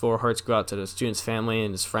Road Festival. Our hearts go out to the student's family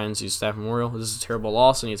and his friends who staff Memorial. This is a terrible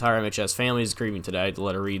loss, and the entire MHS family is grieving today. The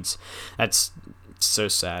letter reads. That's so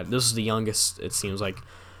sad. This is the youngest, it seems like,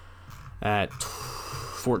 at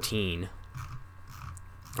 14.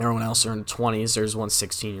 Everyone else are in the 20s. There's one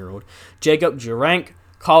 16-year-old. Jacob Jurank.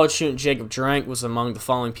 College student Jacob Jurank was among the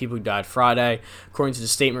following people who died Friday, according to the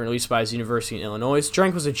statement released by his university in Illinois.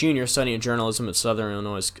 Jurank was a junior studying journalism at Southern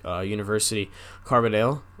Illinois University,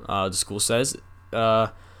 Carbondale, the school says.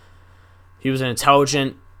 He was a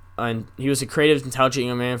creative, intelligent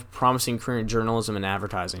young man with a promising career in journalism and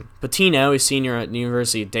advertising. Patino, a senior at the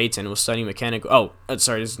University of Dayton, was studying mechanical... this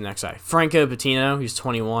is the next guy. Franco Patino, he's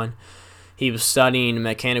 21. He was studying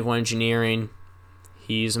mechanical engineering.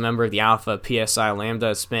 He's a member of the Alpha PSI Lambda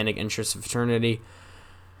Hispanic Interest Fraternity.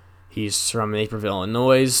 He's from Naperville,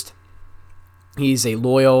 Illinois. He's a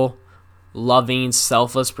loyal, loving,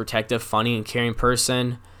 selfless, protective, funny, and caring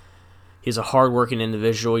person. He's a hardworking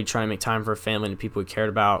individual. He's trying to make time for a family and the people he cared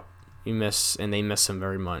about. They miss him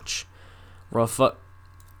very much. Rafael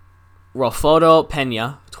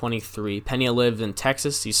Pena, 23. Pena lived in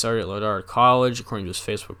Texas. He started at Lodard College, according to his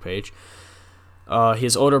Facebook page.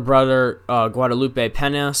 His older brother, Guadalupe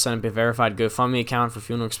Pena, set up a verified GoFundMe account for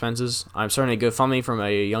funeral expenses. I'm starting a GoFundMe for my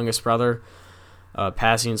youngest brother.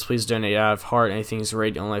 Passings, please donate out of heart. Anything's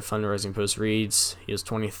rated online fundraising post reads. He is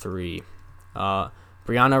 23.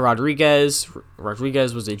 Brianna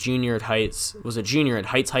Rodriguez was a junior at Heights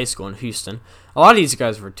High School in Houston. A lot of these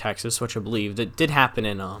guys were Texas, which I believe that did happen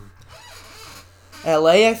in LA,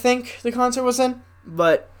 I think the concert was in.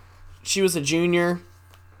 But she was a junior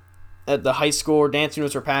at the high school. Dancing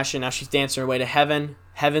was her passion. Now she's dancing her way to heaven.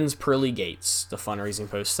 Heaven's pearly gates, the fundraising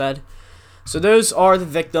post said. So those are the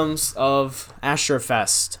victims of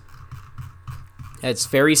Astrofest. It's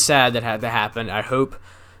very sad that had to happen. I hope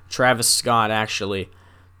Travis Scott actually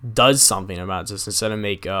does something about this instead of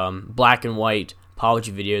make black and white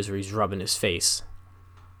apology videos where he's rubbing his face.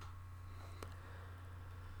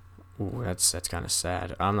 Ooh, that's kind of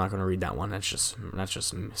sad. I'm not gonna read that one. That's just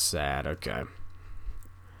sad. Okay.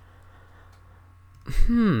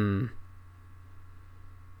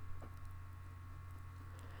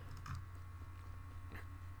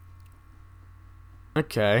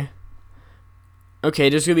 Okay,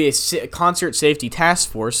 there's going to be a concert safety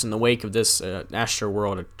task force in the wake of this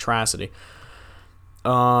Astroworld atrocity.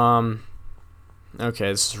 Okay,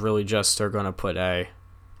 this is really just, they're going to put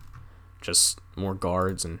just more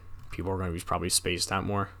guards and people are going to be probably spaced out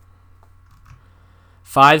more.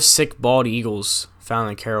 5 sick bald eagles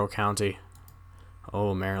found in Carroll County.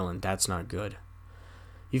 Oh, Maryland, that's not good.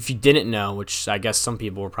 If you didn't know, which I guess some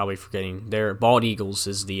people were probably forgetting, bald eagles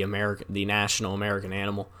is the national American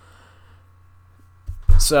animal.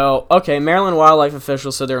 So, okay, Maryland wildlife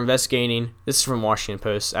officials said they're investigating. This is from Washington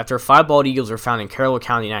Post. After 5 bald eagles were found in Carroll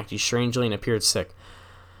County and acted strangely and appeared sick.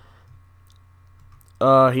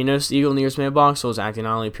 He noticed the eagle near his mailbox, so his acting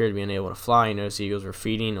not only appeared to be unable to fly, he noticed the eagles were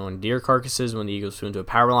feeding on deer carcasses when the eagles flew into a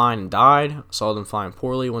power line and died. Saw them flying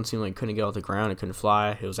poorly. One seemed like it couldn't get off the ground, it couldn't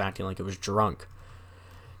fly. It was acting like it was drunk.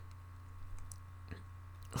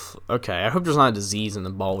 Okay, I hope there's not a disease in the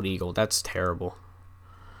bald eagle. That's terrible.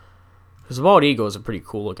 Because the bald eagle is a pretty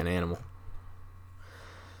cool looking animal.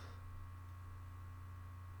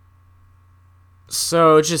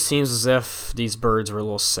 So it just seems as if these birds were a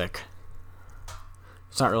little sick.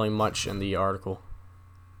 There's not really much in the article.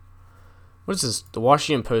 What is this? The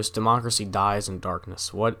Washington Post, democracy dies in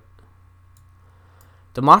darkness. What?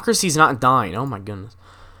 Democracy's not dying. Oh my goodness.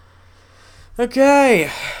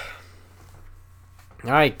 Okay.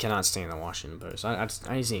 I cannot stand the Washington Post. I just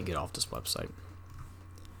need to get off this website.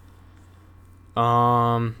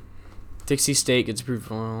 Dixie State gets approved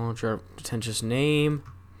for pretentious name.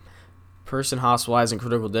 Person hospitalized in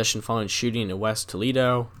critical condition following shooting in West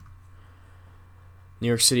Toledo. New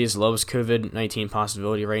York City is the lowest COVID-19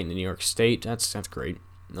 possibility rate in the New York State. That's great.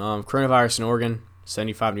 Coronavirus in Oregon,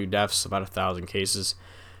 75 new deaths, about 1,000 cases.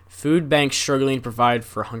 Food banks struggling to provide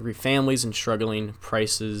for hungry families and struggling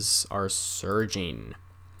prices are surging.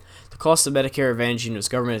 The cost of Medicare Advantage in this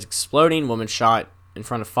government is exploding. Woman shot in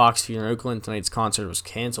front of Fox Theater in Oakland. Tonight's concert was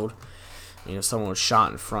canceled. Someone was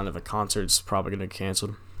shot in front of a concert. It's probably going to get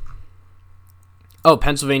canceled. Oh,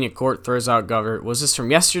 Pennsylvania court throws out governor. Was this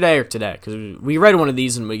from yesterday or today? Because we read one of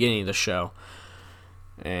these in the beginning of the show.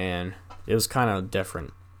 And it was kind of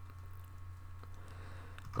different.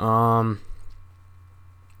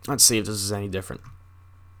 Let's see if this is any different.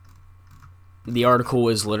 The article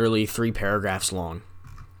is literally 3 paragraphs long.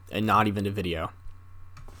 And not even a video.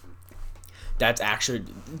 That's actually...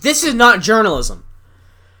 This is not journalism.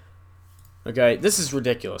 Okay, this is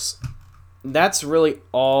ridiculous. That's really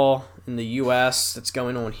all in the U.S. that's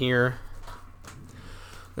going on here.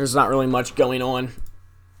 There's not really much going on.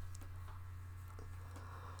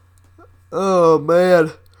 Oh,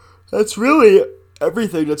 man. That's really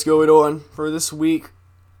everything that's going on for this week.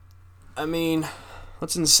 I mean,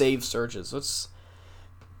 what's in save searches?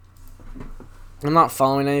 I'm not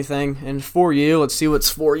following anything. And for you, let's see what's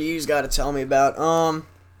for you's got to tell me about.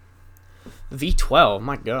 V12,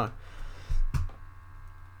 my God.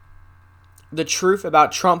 The truth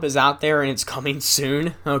about Trump is out there and it's coming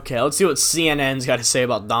soon. Okay, let's see what CNN's got to say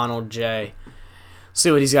about Donald J.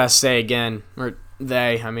 See what he's got to say again. Or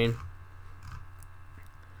they, I mean.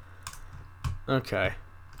 Okay.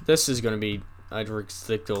 This is going to be a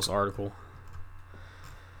ridiculous article.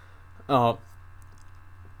 Oh.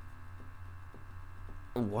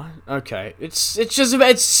 What? Okay. It's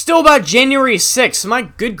still about January 6th. My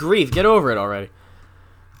good grief. Get over it already.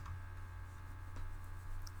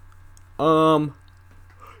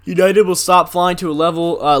 United will stop flying to a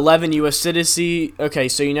level 11 U.S. city. Okay,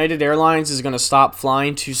 so United Airlines is going to stop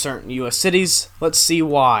flying to certain U.S. cities. Let's see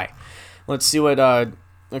why. Let's see what,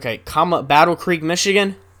 okay, Battle Creek,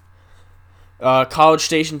 Michigan, College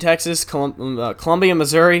Station, Texas, Columbia,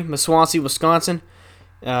 Missouri, Swansea, Wisconsin,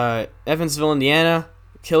 Evansville, Indiana,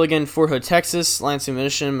 Killigan, Fort Hood, Texas, Lansing,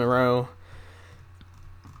 Michigan, Monroe.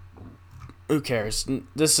 Who cares?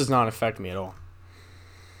 This does not affect me at all.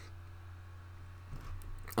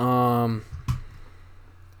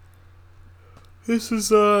 This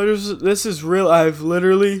is real. I've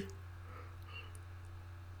literally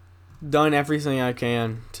done everything I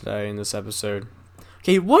can today in this episode.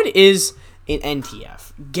 Okay, what is an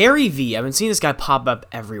NTF? Gary V. I've been seeing this guy pop up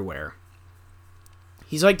everywhere.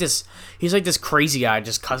 He's like this crazy guy,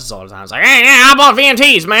 just cusses all the time. He's like, hey, yeah, I bought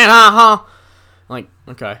VMTs, man, I'm like,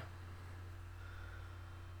 okay.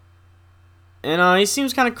 And he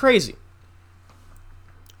seems kind of crazy.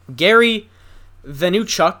 Gary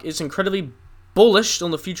Vaynerchuk is incredibly bullish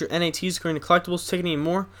on the future NFTs, according to collectibles, ticketing, and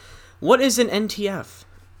more. What is an NTF?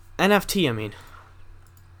 NFT, I mean.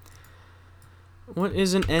 What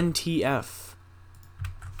is an NTF?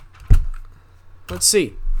 Let's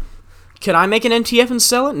see. Can I make an NTF and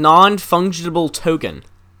sell it? Non-fungible token.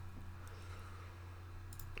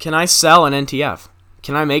 Can I sell an NTF?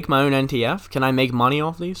 Can I make my own NTF? Can I make money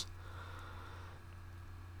off these?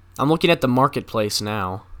 I'm looking at the marketplace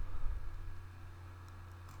now.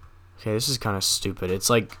 Okay, this is kind of stupid. It's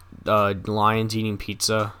like lions eating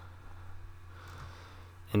pizza.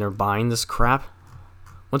 And they're buying this crap.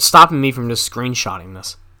 What's stopping me from just screenshotting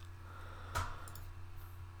this?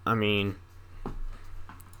 I mean...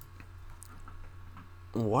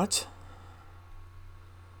 What?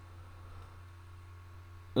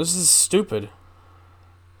 This is stupid.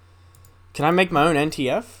 Can I make my own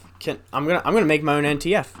NTF? I'm gonna make my own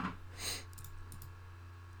NTF.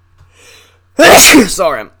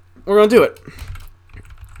 Sorry, we're gonna do it.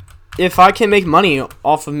 If I can make money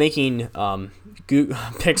off of making Google,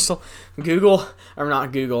 or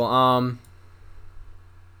not Google,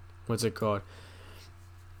 what's it called?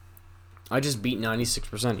 I just beat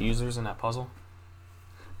 96% users in that puzzle.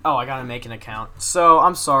 Oh, I gotta make an account. So,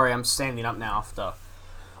 I'm sorry, I'm standing up now.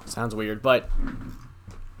 Sounds weird, but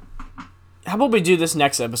how about we do this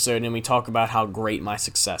next episode and we talk about how great my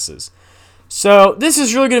success is? So, this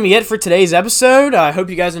is really going to be it for today's episode. I hope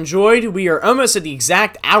you guys enjoyed. We are almost at the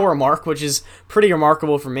exact hour mark, which is pretty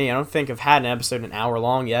remarkable for me. I don't think I've had an episode an hour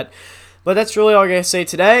long yet. But that's really all I got to say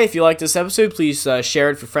today. If you like this episode, please share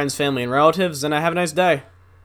it with friends, family, and relatives, and have a nice day.